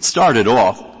 basically, it started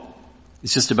off,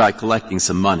 it's just about collecting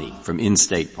some money from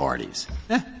in-state parties.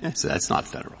 So that's not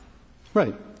federal.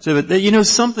 Right. So that,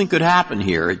 something could happen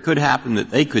here. It could happen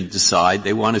that they could decide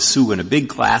they want to sue in a big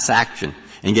class action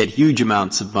and get huge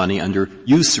amounts of money under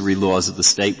usury laws of the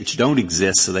state which don't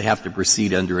exist, so they have to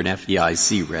proceed under an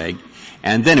FDIC reg,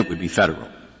 and then it would be federal.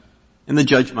 And the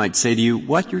judge might say to you,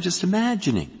 what? You're just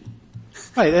imagining.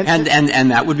 Right.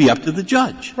 And that would be up to the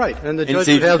judge. Right. And the judge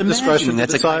would have discretion to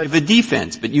That's decide. a kind of a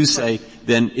defense. But you say,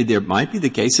 then there might be the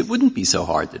case it wouldn't be so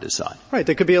hard to decide. Right.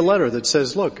 There could be a letter that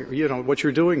says, look, what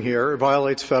you're doing here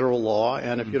violates federal law,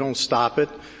 and if you don't stop it,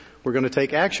 we're going to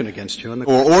take action against you. And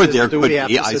or there could be,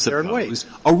 I suppose,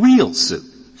 a real suit.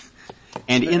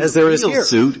 And in a real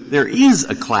suit, there is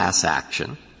a class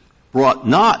action brought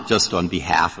not just on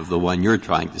behalf of the one you're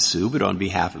trying to sue, but on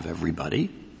behalf of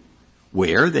everybody,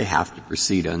 where they have to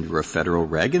proceed under a federal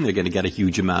reg and they're going to get a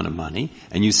huge amount of money,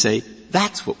 and you say,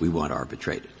 that's what we want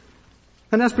arbitrated.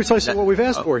 And that's precisely what we've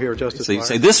asked for here, Justice So you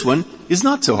say this one is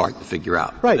not so hard to figure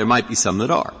out. Right. There might be some that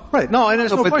are. Right. No, and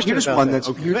there's no question here's about one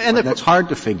that. that's hard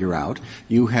to figure out.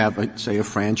 You have, say, a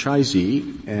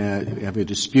franchisee, you have a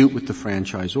dispute with the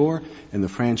franchisor, and the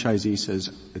franchisee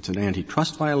says it's an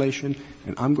antitrust violation,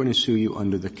 and I'm going to sue you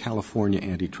under the California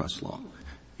antitrust law.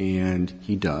 And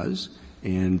he does.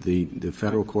 And the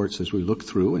federal court says, we look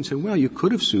through and say, well, you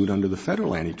could have sued under the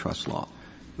federal antitrust law.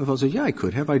 And the fellow says, yeah, I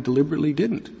could have. I deliberately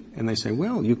didn't. And they say,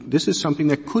 well, this is something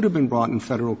that could have been brought in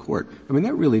federal court. I mean,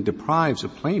 that really deprives a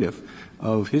plaintiff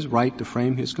of his right to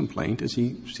frame his complaint as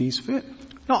he sees fit.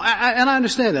 No, and I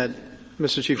understand that,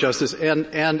 Mr. Chief Justice. And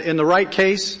in the right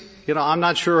case, I'm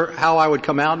not sure how I would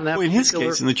come out in that. Well, in his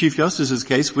case, in the Chief Justice's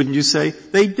case, wouldn't you say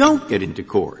they don't get into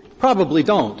court? Probably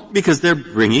don't. Because they're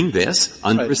bringing this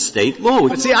under a state law.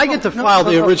 But see, I get to file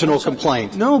the original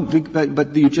complaint. No,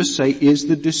 but you just say, is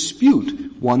the dispute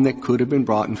one that could have been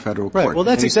brought in federal court? Right. Well,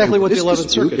 that's exactly what the 11th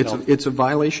Circuit held. It's a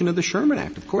violation of the Sherman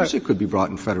Act. Of course it could be brought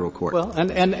in federal court. Well,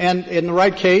 and in the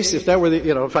right case, if that were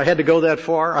if I had to go that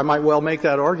far, I might well make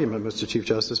that argument, Mr. Chief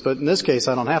Justice. But in this case,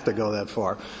 I don't have to go that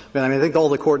far. I think all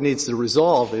the court needs to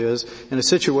resolve is in a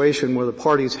situation where the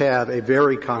parties have a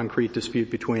very concrete dispute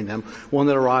between them, one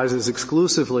that arises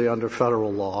exclusively under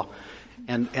federal law,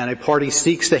 and a party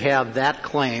seeks to have that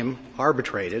claim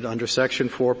arbitrated under Section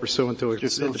 4 pursuant to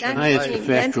its Can I ask a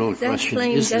factual question?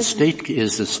 Is the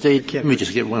state, let me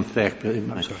just get one fact.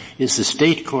 Is the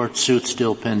state court suit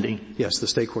still pending? Yes, the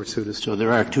state court suit is still. So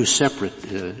there are two separate,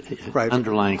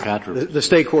 underlying controversies. The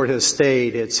state court has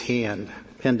stayed its hand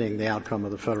pending the outcome of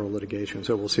the federal litigation,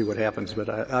 so we'll see what happens. But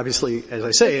obviously, as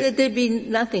I say, there'd be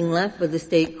nothing left for the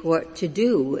state court to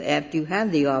do after you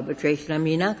have the arbitration. I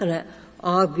mean, you're not going to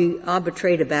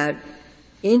arbitrate about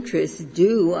interest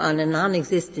due on a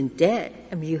non-existent debt.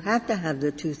 I mean, you have to have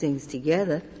the two things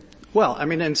together. Well, I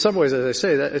mean, in some ways, as I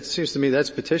say, that it seems to me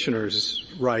that's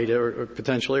petitioner's right, or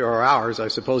potentially, or ours. I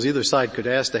suppose either side could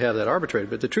ask to have that arbitrated.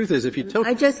 But the truth is, if you took,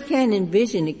 I just can't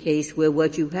envision a case where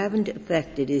what you haven't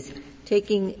affected is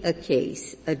taking a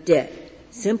case, a debt,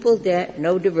 simple debt,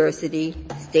 no diversity,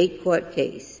 state court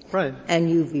case. Right. And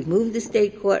you've removed the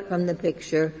state court from the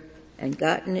picture and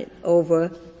gotten it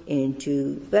over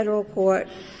into federal court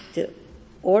to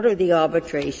order the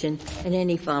arbitration and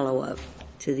any follow-up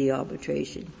to the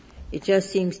arbitration. It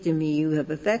just seems to me you have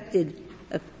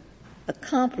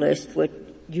accomplished what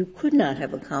you could not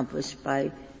have accomplished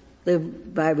by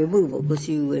removal, because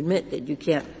you admit that you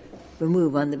can't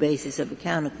remove on the basis of a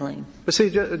counterclaim. But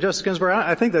see, Justice Ginsburg,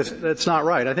 I think that's not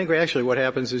right. I think actually what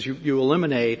happens is you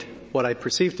eliminate what I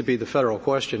perceive to be the federal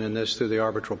question in this through the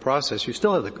arbitral process. You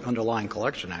still have the underlying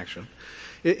collection action.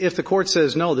 If the court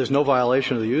says, no, there's no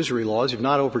violation of the usury laws, you've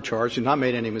not overcharged, you've not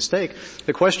made any mistake,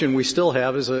 the question we still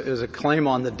have is a claim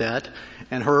on the debt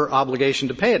and her obligation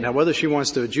to pay it. Now, whether she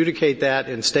wants to adjudicate that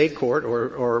in state court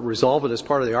or resolve it as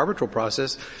part of the arbitral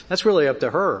process, that's really up to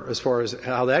her as far as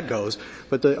how that goes.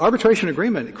 But the arbitration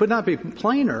agreement could not be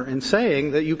plainer in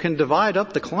saying that you can divide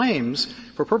up the claims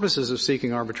for purposes of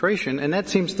seeking arbitration, and that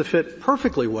seems to fit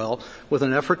perfectly well with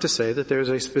an effort to say that there's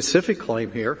a specific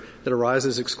claim here that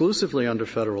arises exclusively under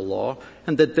federal law,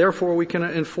 and that therefore we can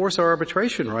enforce our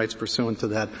arbitration rights pursuant to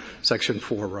that Section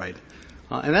 4 right.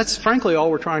 And that's frankly all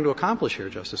we're trying to accomplish here,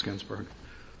 Justice Ginsburg.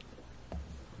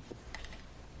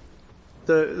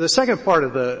 The second part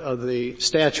of the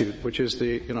statute, which is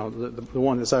the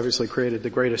one that's obviously created the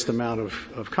greatest amount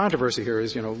of controversy here,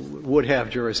 is, would have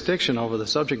jurisdiction over the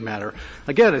subject matter.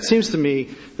 Again, it seems to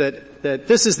me that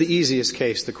this is the easiest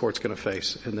case the court's going to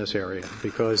face in this area,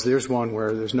 because there's one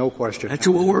where there's no question. That's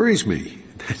what worries me.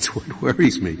 That's what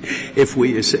worries me. If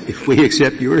we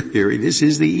accept your theory, this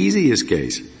is the easiest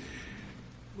case.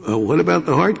 What about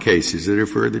the hard cases that are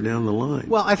further down the line?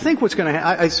 Well, I think what's going to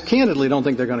I candidly don't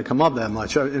think they're going to come up that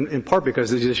much, in part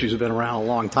because these issues have been around a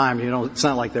long time. It's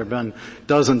not like there have been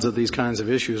dozens of these kinds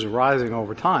of issues arising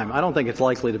over time. I don't think it's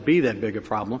likely to be that big a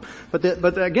problem.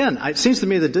 But again, it seems to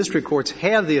me the district courts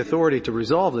have the authority to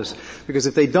resolve this, because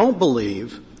if they don't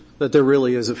believe that there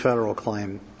really is a federal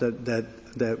claim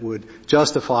that would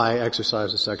justify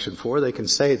exercise of Section 4. They can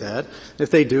say that. If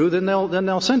they do, then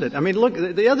they'll send it. I mean, look,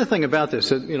 the other thing about this,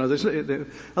 the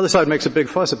other side makes a big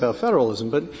fuss about federalism,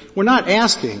 but we're not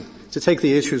asking to take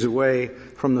the issues away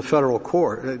from the federal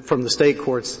court, from the state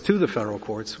courts to the federal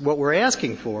courts. What we're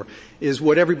asking for is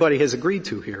what everybody has agreed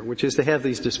to here, which is to have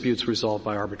these disputes resolved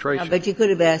by arbitration. But you could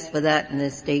have asked for that in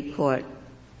the state court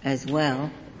as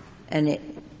well, and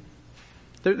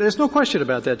There's no question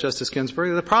about that, Justice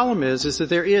Ginsburg. The problem is that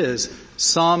there is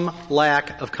some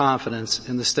lack of confidence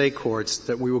in the state courts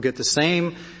that we will get the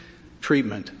same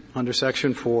treatment under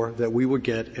Section 4 that we would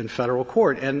get in federal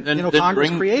court. And Congress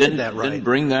created that right. Then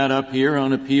bring that up here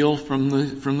on appeal from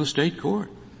the state court.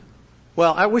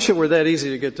 Well, I wish it were that easy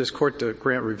to get this court to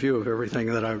grant review of everything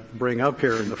that I bring up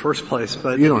here in the first place,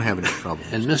 but you don't have any trouble.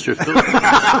 And Mr. Phillips,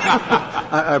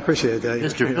 I appreciate that.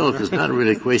 Mr. Phillips is not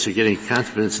really a case of getting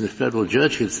confidence in the federal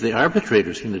judge. It's the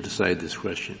arbitrator's going to decide this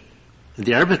question.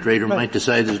 The arbitrator might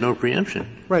decide there's no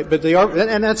preemption. Right, but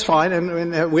and that's fine,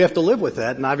 and we have to live with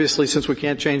that. And obviously, since we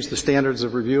can't change the standards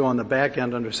of review on the back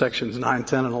end under sections 9,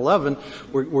 10, and 11,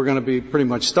 we're going to be pretty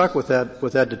much stuck with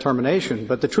that determination.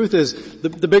 But the truth is,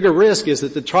 the bigger risk is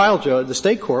that the trial judge, the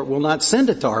state court, will not send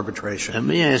it to arbitration. And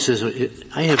may I ask this?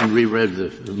 I haven't reread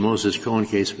the Moses Cone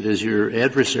case, but is your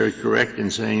adversary correct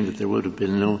in saying that there would have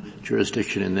been no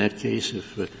jurisdiction in that case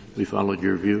if we followed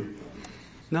your view?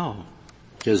 No.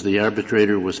 Because the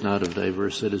arbitrator was not of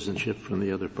diverse citizenship from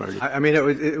the other party. I mean,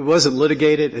 it wasn't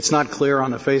litigated. It's not clear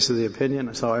on the face of the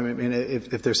opinion. So, I mean,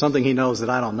 if there's something he knows that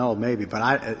I don't know, maybe. But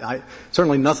I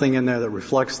certainly nothing in there that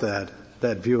reflects that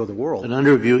view of the world. And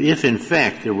under review, if in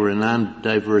fact there were a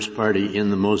non-diverse party in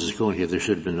the Moses Cone case, there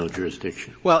should have been no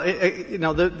jurisdiction. Well,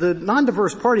 the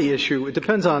non-diverse party issue, it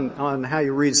depends on how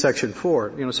you read Section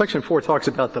 4. Section 4 talks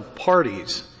about the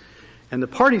parties. And the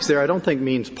parties there I don't think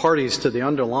means parties to the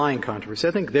underlying controversy.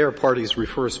 I think their parties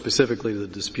refer specifically to the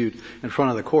dispute in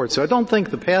front of the court. So I don't think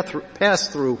the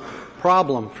pass-through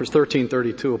problem for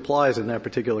 1332 applies in that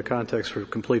particular context for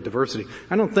complete diversity.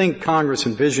 I don't think Congress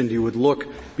envisioned you would look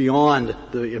beyond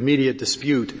the immediate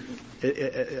dispute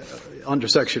under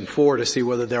Section 4 to see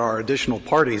whether there are additional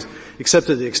parties, except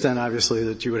to the extent, obviously,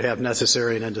 that you would have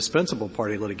necessary and indispensable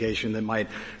party litigation that might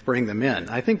bring them in.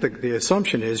 I think the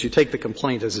assumption is you take the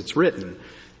complaint as it's written,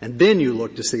 and then you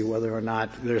look to see whether or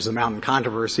not there's a mountain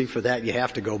controversy. For that, you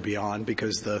have to go beyond,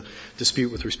 because the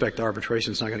dispute with respect to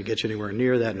arbitration is not going to get you anywhere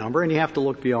near that number, and you have to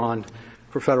look beyond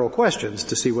for federal questions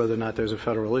to see whether or not there's a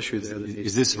federal issue there that needs to be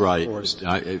Is this right?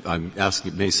 I'm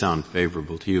asking, it may sound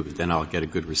favorable to you, but then I'll get a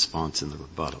good response in the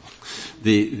rebuttal.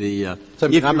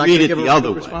 If you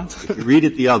read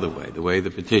it the other way, the way the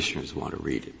petitioners want to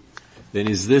read it, then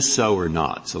is this so or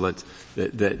not? So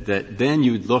then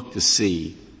you'd look to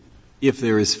see if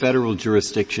there is federal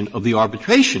jurisdiction of the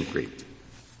arbitration agreement.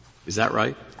 Is that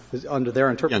right? Under their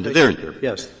interpretation. Under their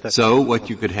interpretation. Yes. So what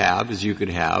you could have is you could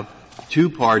have two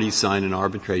parties sign an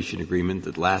arbitration agreement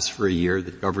that lasts for a year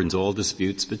that governs all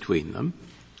disputes between them,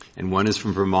 and one is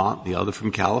from Vermont, the other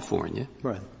from California.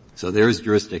 Right. So there is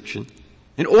jurisdiction.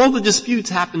 And all the disputes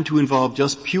happen to involve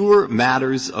just pure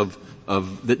matters of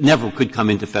that never could come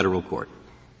into federal court.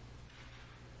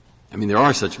 I mean, there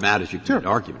are such matters you can make an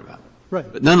argument about. Right.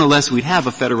 But nonetheless, we'd have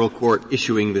a federal court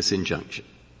issuing this injunction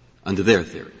under their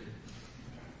theory.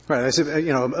 Right.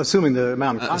 Assuming the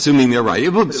amount of assuming they're right.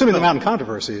 Assuming the amount of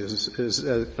controversy is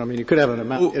I mean, you could have an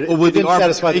amount. Well, with the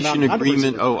arbitration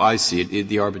agreement, I see it.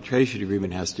 The arbitration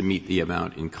agreement has to meet the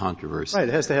amount in controversy. Right.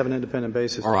 It has to have an independent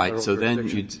basis. All right. So then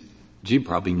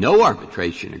probably no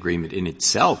arbitration agreement in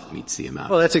itself meets the amount.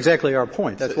 Well, that's exactly our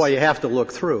point. That's why you have to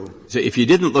look through. So if you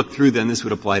didn't look through, then this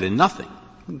would apply to nothing.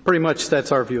 Pretty much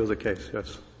that's our view of the case,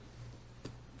 yes.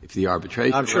 If the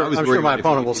arbitration, I'm sure my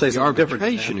opponent will say something different. The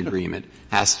arbitration agreement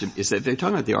if they're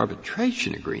talking about the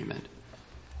arbitration agreement,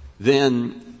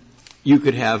 then you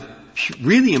could have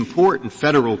really important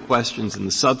federal questions in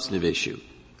the substantive issue.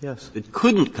 Yes. That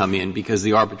couldn't come in because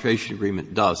the arbitration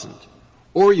agreement doesn't.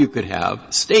 Or you could have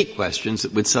state questions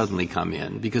that would suddenly come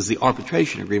in because the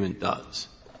arbitration agreement does.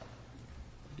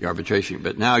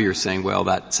 But now you're saying, well,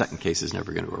 that second case is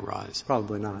never going to arise.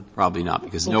 Probably not. Probably not,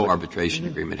 because no arbitration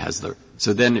agreement has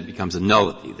so then it becomes a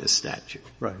nullity, this statute.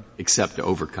 Right. Except to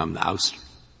overcome the ouster.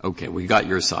 Okay, we got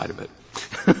your side of it.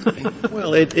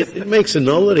 Well, it makes a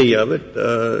nullity of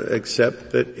it,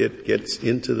 except that it gets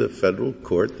into the federal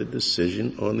court the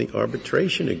decision on the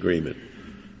arbitration agreement,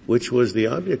 which was the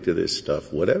object of this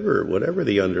stuff, whatever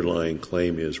the underlying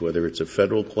claim is, whether it's a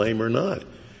federal claim or not.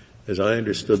 As I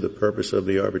understood the purpose of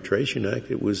the Arbitration Act,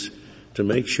 it was to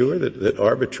make sure that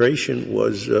arbitration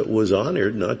was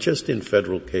honored, not just in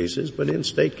federal cases, but in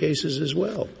state cases as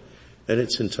well. And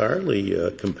it's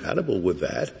entirely compatible with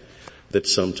that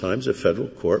sometimes a federal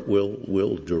court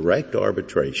will direct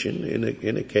arbitration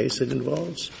in a case that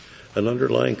involves an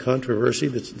underlying controversy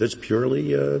that's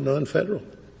purely non-federal.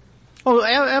 Oh,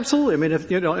 absolutely. I mean,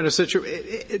 if, in a situation,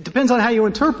 it depends on how you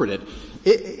interpret it.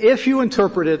 If you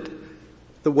interpret it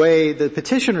the way the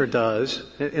petitioner does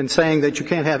in saying that you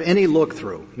can't have any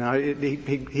look-through. Now,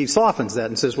 he softens that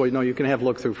and says, well, no, you can have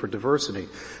look-through for diversity.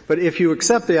 But if you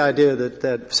accept the idea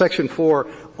that Section 4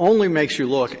 only makes you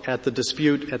look at the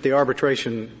dispute at the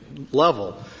arbitration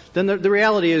level, then the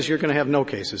reality is you're going to have no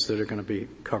cases that are going to be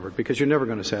covered because you're never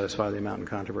going to satisfy the amount in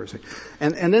controversy.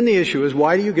 And then the issue is,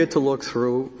 why do you get to look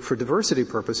through for diversity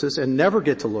purposes and never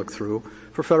get to look through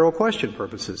for federal question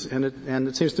purposes? And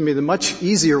it seems to me the much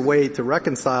easier way to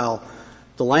reconcile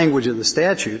the language of the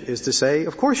statute is to say,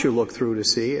 of course you look through to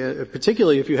see,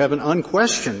 particularly if you have an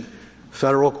unquestioned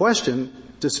federal question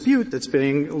dispute that's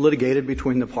being litigated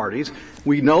between the parties.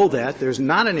 We know that. There's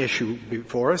not an issue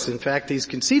before us. In fact, he's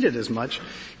conceded as much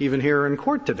even here in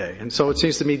court today. And so it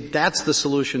seems to me that's the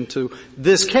solution to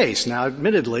this case. Now,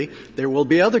 admittedly, there will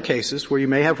be other cases where you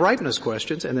may have ripeness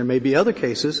questions, and there may be other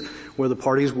cases where the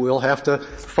parties will have to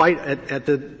fight at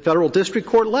the federal district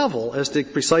court level as to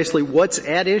precisely what's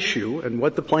at issue and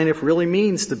what the plaintiff really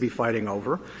means to be fighting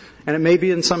over. And it may be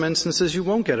in some instances you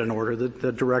won't get an order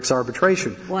that directs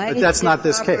arbitration. Why but that's not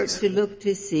this case. To look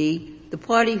to see the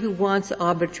party who wants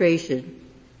arbitration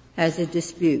has a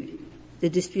dispute. The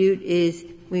dispute is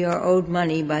we are owed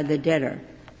money by the debtor.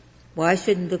 Why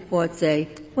shouldn't the court say,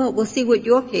 well, we'll see what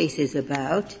your case is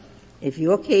about. If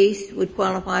your case would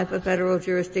qualify for federal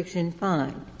jurisdiction,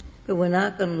 fine. But we're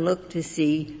not going to look to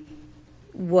see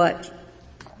what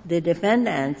the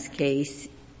defendant's case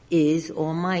is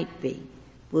or might be.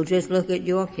 We'll just look at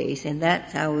your case, and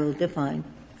that's how we'll define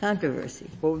controversy.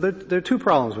 Well, there are two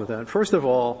problems with that. First of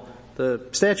all, the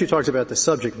statute talks about the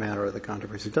subject matter of the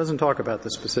controversy. It doesn't talk about the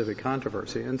specific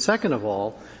controversy. And second of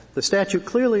all, the statute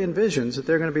clearly envisions that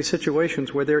there are going to be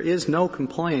situations where there is no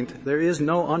complaint, there is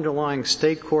no underlying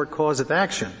state court cause of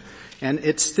action. And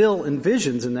it still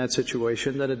envisions in that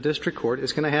situation that a district court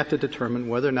is going to have to determine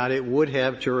whether or not it would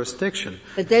have jurisdiction.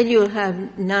 But then you'll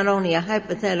have not only a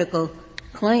hypothetical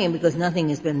claim because nothing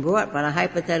has been brought, but a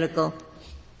hypothetical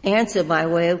answer by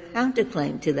way of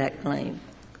counterclaim to that claim.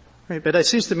 Right, but it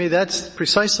seems to me that's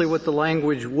precisely what the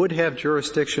language would have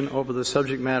jurisdiction over the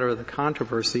subject matter of the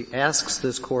controversy asks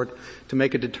this court to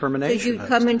make a determination. So you'd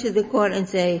come into the court and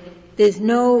say, there's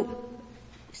no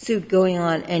suit going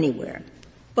on anywhere.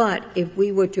 But if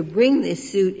we were to bring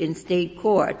this suit in state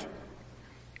court,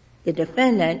 the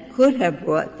defendant could have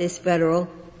brought this federal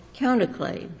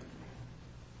counterclaim.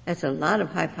 That's a lot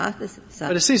of hypothesis.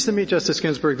 But it seems to me, Justice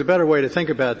Ginsburg, the better way to think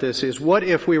about this is, what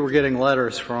if we were getting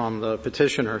letters from the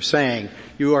petitioner saying,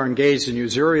 you are engaged in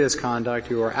usurious conduct,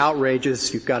 you are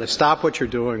outrageous, you've got to stop what you're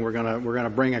doing, we're gonna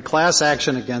bring a class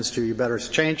action against you, you better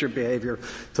change your behavior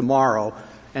tomorrow,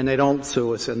 and they don't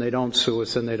sue us, and they don't sue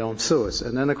us, and they don't sue us.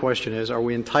 And then the question is, are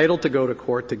we entitled to go to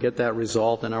court to get that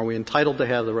resolved, and are we entitled to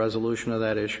have the resolution of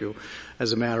that issue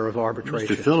as a matter of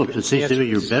arbitration? Mr. Phillips, it seems to me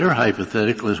your better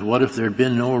hypothetical is, what if there had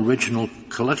been no original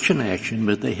collection action,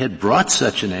 but they had brought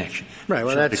such an action? Right,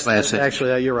 well that's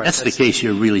actually, you're right. That's the case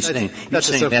you're really saying. You're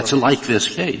saying that's like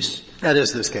this case. That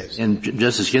is this case. And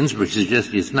Justice Ginsburg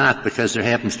suggested it's not, because there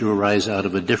happens to arise out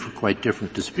of a quite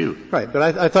different dispute. Right,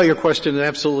 but I thought your question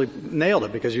absolutely nailed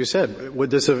it, because you said, would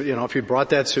this have, if you brought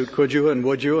that suit, could you and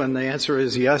would you? And the answer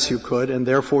is yes, you could, and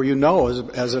therefore you know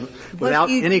without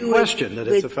any question that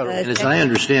it's a federal. And as I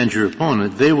understand your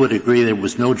opponent, they would agree there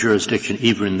was no jurisdiction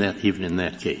even in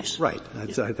that case. Right.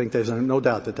 I think there's no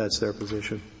doubt that that's their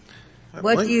position.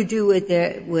 What do you do with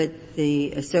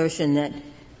the assertion that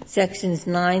sections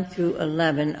 9 through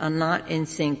 11 are not in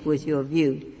sync with your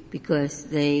view, because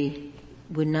they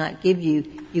would not give you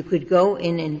could go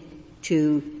in and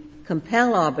to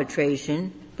compel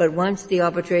arbitration, but once the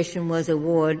arbitration was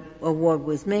award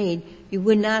was made, you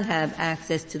would not have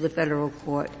access to the federal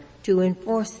court to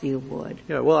enforce the award.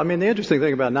 Yeah, well, I mean, the interesting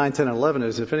thing about 9, 10, and 11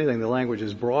 is, if anything, the language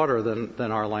is broader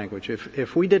than our language.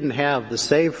 If we didn't have the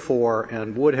save for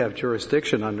and would have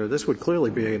jurisdiction under, this would clearly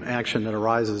be an action that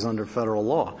arises under federal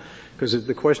law. Because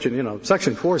the question,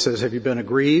 Section 4 says, have you been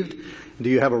aggrieved? Do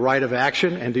you have a right of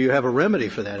action? And do you have a remedy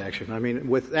for that action? I mean,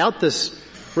 without this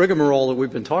rigmarole that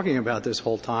we've been talking about this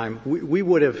whole time, we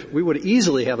would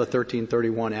easily have a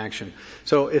 1331 action.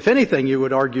 So if anything, you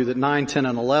would argue that 9, 10,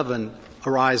 and 11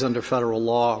 arise under federal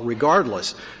law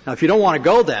regardless. Now, if you don't want to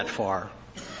go that far,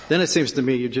 then it seems to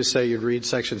me you'd just say you'd read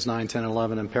sections 9, 10, and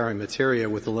 11 and pari materia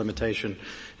with the limitation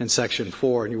in section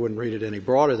 4, and you wouldn't read it any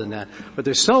broader than that. But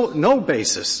there's no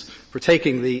basis for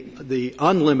taking the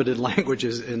unlimited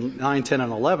languages in 9, 10,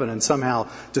 and 11 and somehow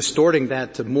distorting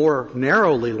that to more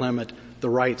narrowly limit the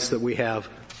rights that we have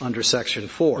under Section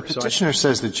 4. The petitioner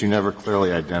says that you never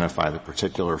clearly identify the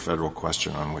particular federal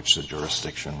question on which the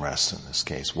jurisdiction rests in this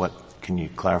case. Can you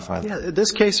clarify that? Yeah,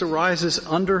 this case arises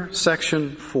under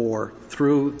Section 4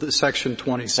 through the Section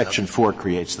 27. Section 4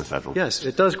 creates the federal. Yes,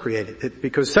 it does create it.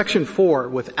 Because Section 4,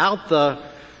 without the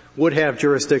would have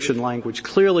jurisdiction language,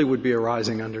 clearly would be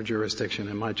arising under jurisdiction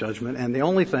in my judgment. And the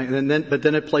only thing, but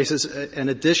then it places an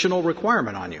additional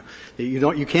requirement on you.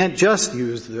 You can't just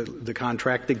use the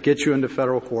contract to get you into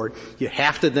federal court. You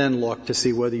have to then look to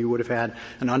see whether you would have had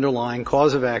an underlying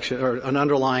cause of action or an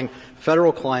underlying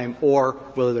federal claim, or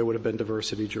whether there would have been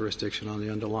diversity jurisdiction on the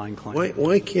underlying claim.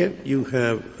 Why can't you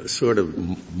have a sort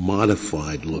of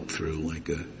modified look-through, like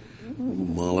a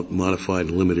modified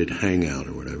limited hangout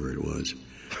or whatever it was?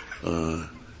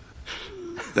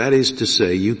 That is to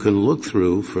say, you can look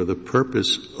through for the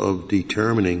purpose of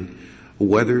determining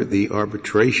whether the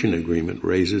arbitration agreement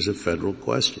raises a federal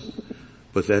question.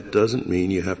 But that doesn't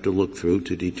mean you have to look through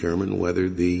to determine whether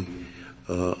the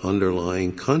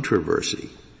underlying controversy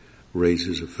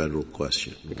raises a federal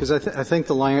question. Because I think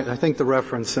the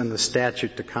reference in the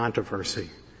statute to controversy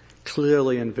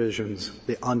clearly envisions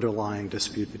the underlying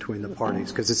dispute between the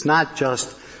parties. Because it's not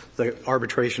just the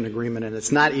arbitration agreement, and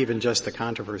it's not even just the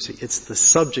controversy. It's the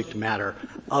subject matter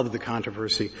of the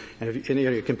controversy. And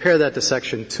you compare that to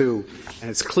Section 2, and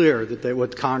it's clear that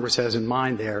what Congress has in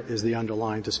mind there is the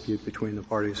underlying dispute between the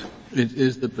parties.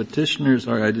 Is the petitioner's,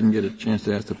 or I didn't get a chance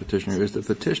to ask the petitioner, is the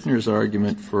petitioner's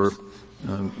argument for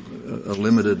a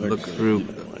limited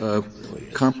look-through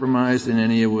compromised in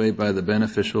any way by the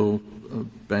beneficial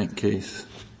bank case,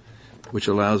 which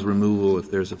allows removal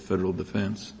if there's a federal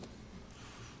defense?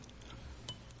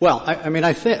 Well, I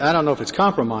don't know if it's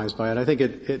compromised by it. I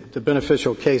think the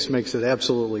beneficial case makes it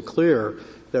absolutely clear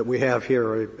that we have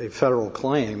here a federal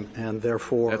claim, and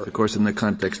therefore. That's, of course, in the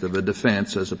context of a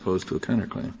defense as opposed to a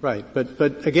counterclaim. Right.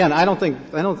 But again, I don't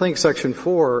think Section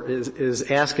 4 is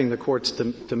asking the courts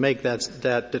to make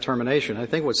that determination. I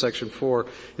think what Section 4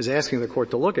 is asking the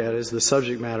court to look at is the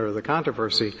subject matter of the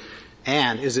controversy.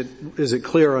 And is it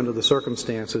clear under the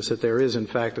circumstances that there is in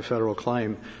fact a federal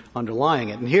claim underlying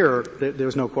it? And here,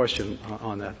 there's no question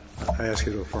on that. I ask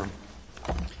you to affirm.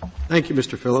 Thank you,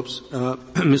 Mr. Phillips.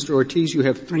 Mr. Ortiz, you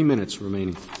have 3 minutes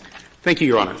remaining. Thank you,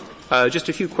 Your Honor. Just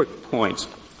a few quick points.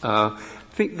 I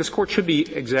think this Court should be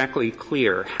exactly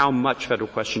clear how much federal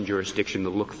question jurisdiction the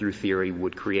look-through theory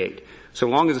would create. So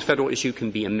long as a federal issue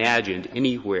can be imagined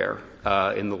anywhere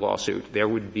in the lawsuit, there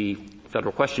would be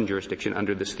federal question jurisdiction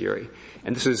under this theory.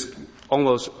 And this is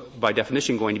almost by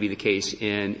definition going to be the case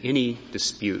in any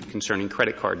dispute concerning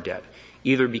credit card debt,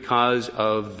 either because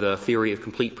of the theory of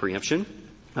complete preemption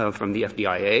from the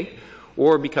FDIA,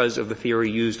 or because of the theory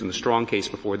used in the Strong case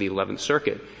before the 11th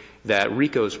Circuit, that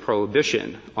RICO's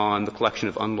prohibition on the collection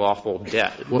of unlawful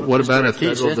debt. What about a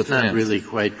federal defense? That's not really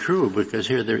quite true, because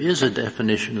here there is a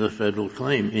definition of the federal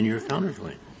claim in your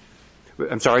counterclaim.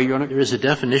 I'm sorry, Your Honor? There is a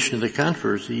definition of the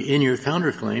controversy in your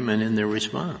counterclaim and in their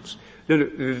response. No,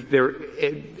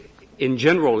 in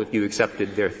general, if you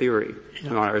accepted their theory,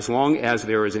 Your Honor, as long as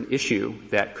there is an issue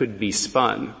that could be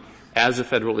spun as a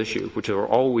federal issue, which will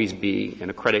always be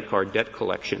in a credit card debt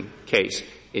collection case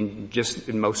in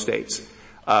most states,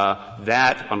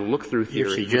 that on a look-through theory.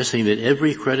 You're suggesting that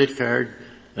every credit card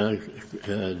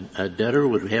debtor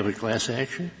would have a class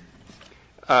action?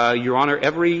 Your Honor,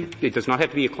 it does not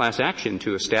have to be a class action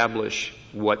to establish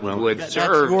what would serve. That's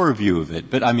your view of it.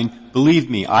 But believe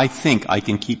me, I think I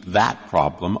can keep that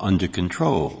problem under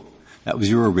control. That was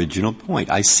your original point.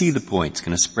 I see the point. It's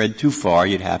going to spread too far.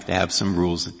 You'd have to have some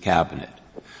rules at cabinet.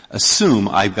 Assume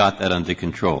I've got that under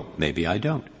control. Maybe I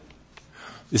don't.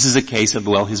 This is a case of,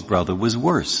 his brother was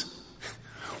worse.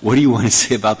 what do you want to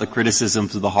say about the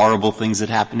criticisms of the horrible things that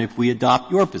happen if we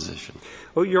adopt your position?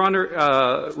 Well, Your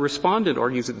Honor, respondent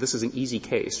argues that this is an easy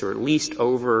case, or at least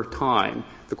over time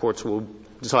the courts will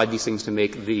decide these things to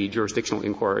make the jurisdictional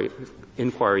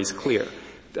inquiries clear.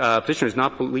 Petitioner does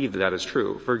not believe that that is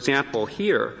true. For example,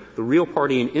 here, the real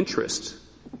party and interest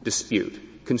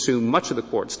dispute consumed much of the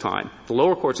court's time. The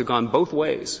lower courts have gone both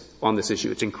ways on this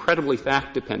issue. It's incredibly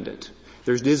fact-dependent.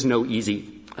 There is no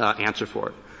easy answer for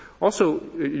it. Also,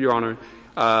 Your Honor,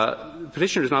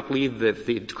 petitioner does not believe that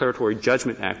the Declaratory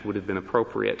Judgment Act would have been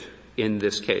appropriate in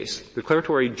this case.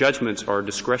 Declaratory judgments are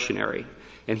discretionary.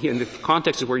 And here, in the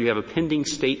context of where you have a pending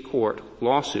state court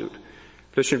lawsuit,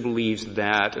 petitioner believes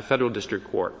that a federal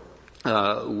district court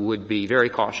would be very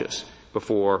cautious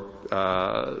before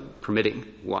permitting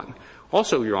one.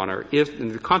 Also, Your Honor, if in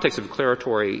the context of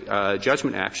declaratory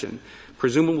judgment action,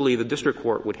 presumably the district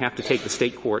court would have to take the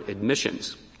state court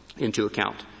admissions into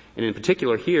account. And in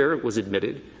particular here it was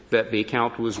admitted that the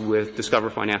account was with Discover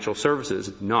Financial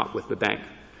Services, not with the bank.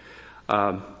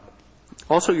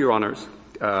 Also, Your Honors,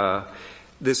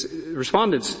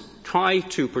 respondents try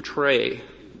to portray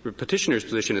the petitioner's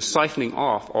position as siphoning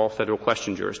off all federal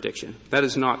question jurisdiction. That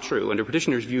is not true. Under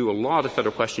petitioner's view, a lot of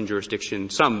federal question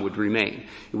jurisdiction, some would remain.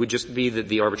 It would just be that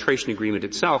the arbitration agreement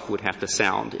itself would have to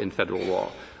sound in federal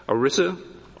law. ERISA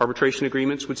arbitration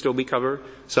agreements would still be covered.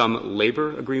 Some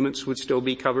labor agreements would still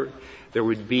be covered. There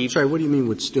would be... Sorry, what do you mean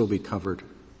would still be covered?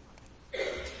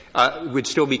 Would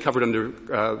still be covered under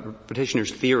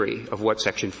petitioner's theory of what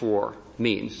Section 4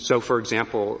 means. So, for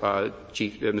example, Mr.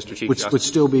 Chief Justice... Would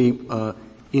still be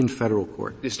in federal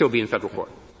court. It'd still be in federal court.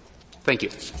 Thank you.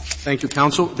 Thank you,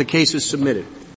 counsel. The case is submitted.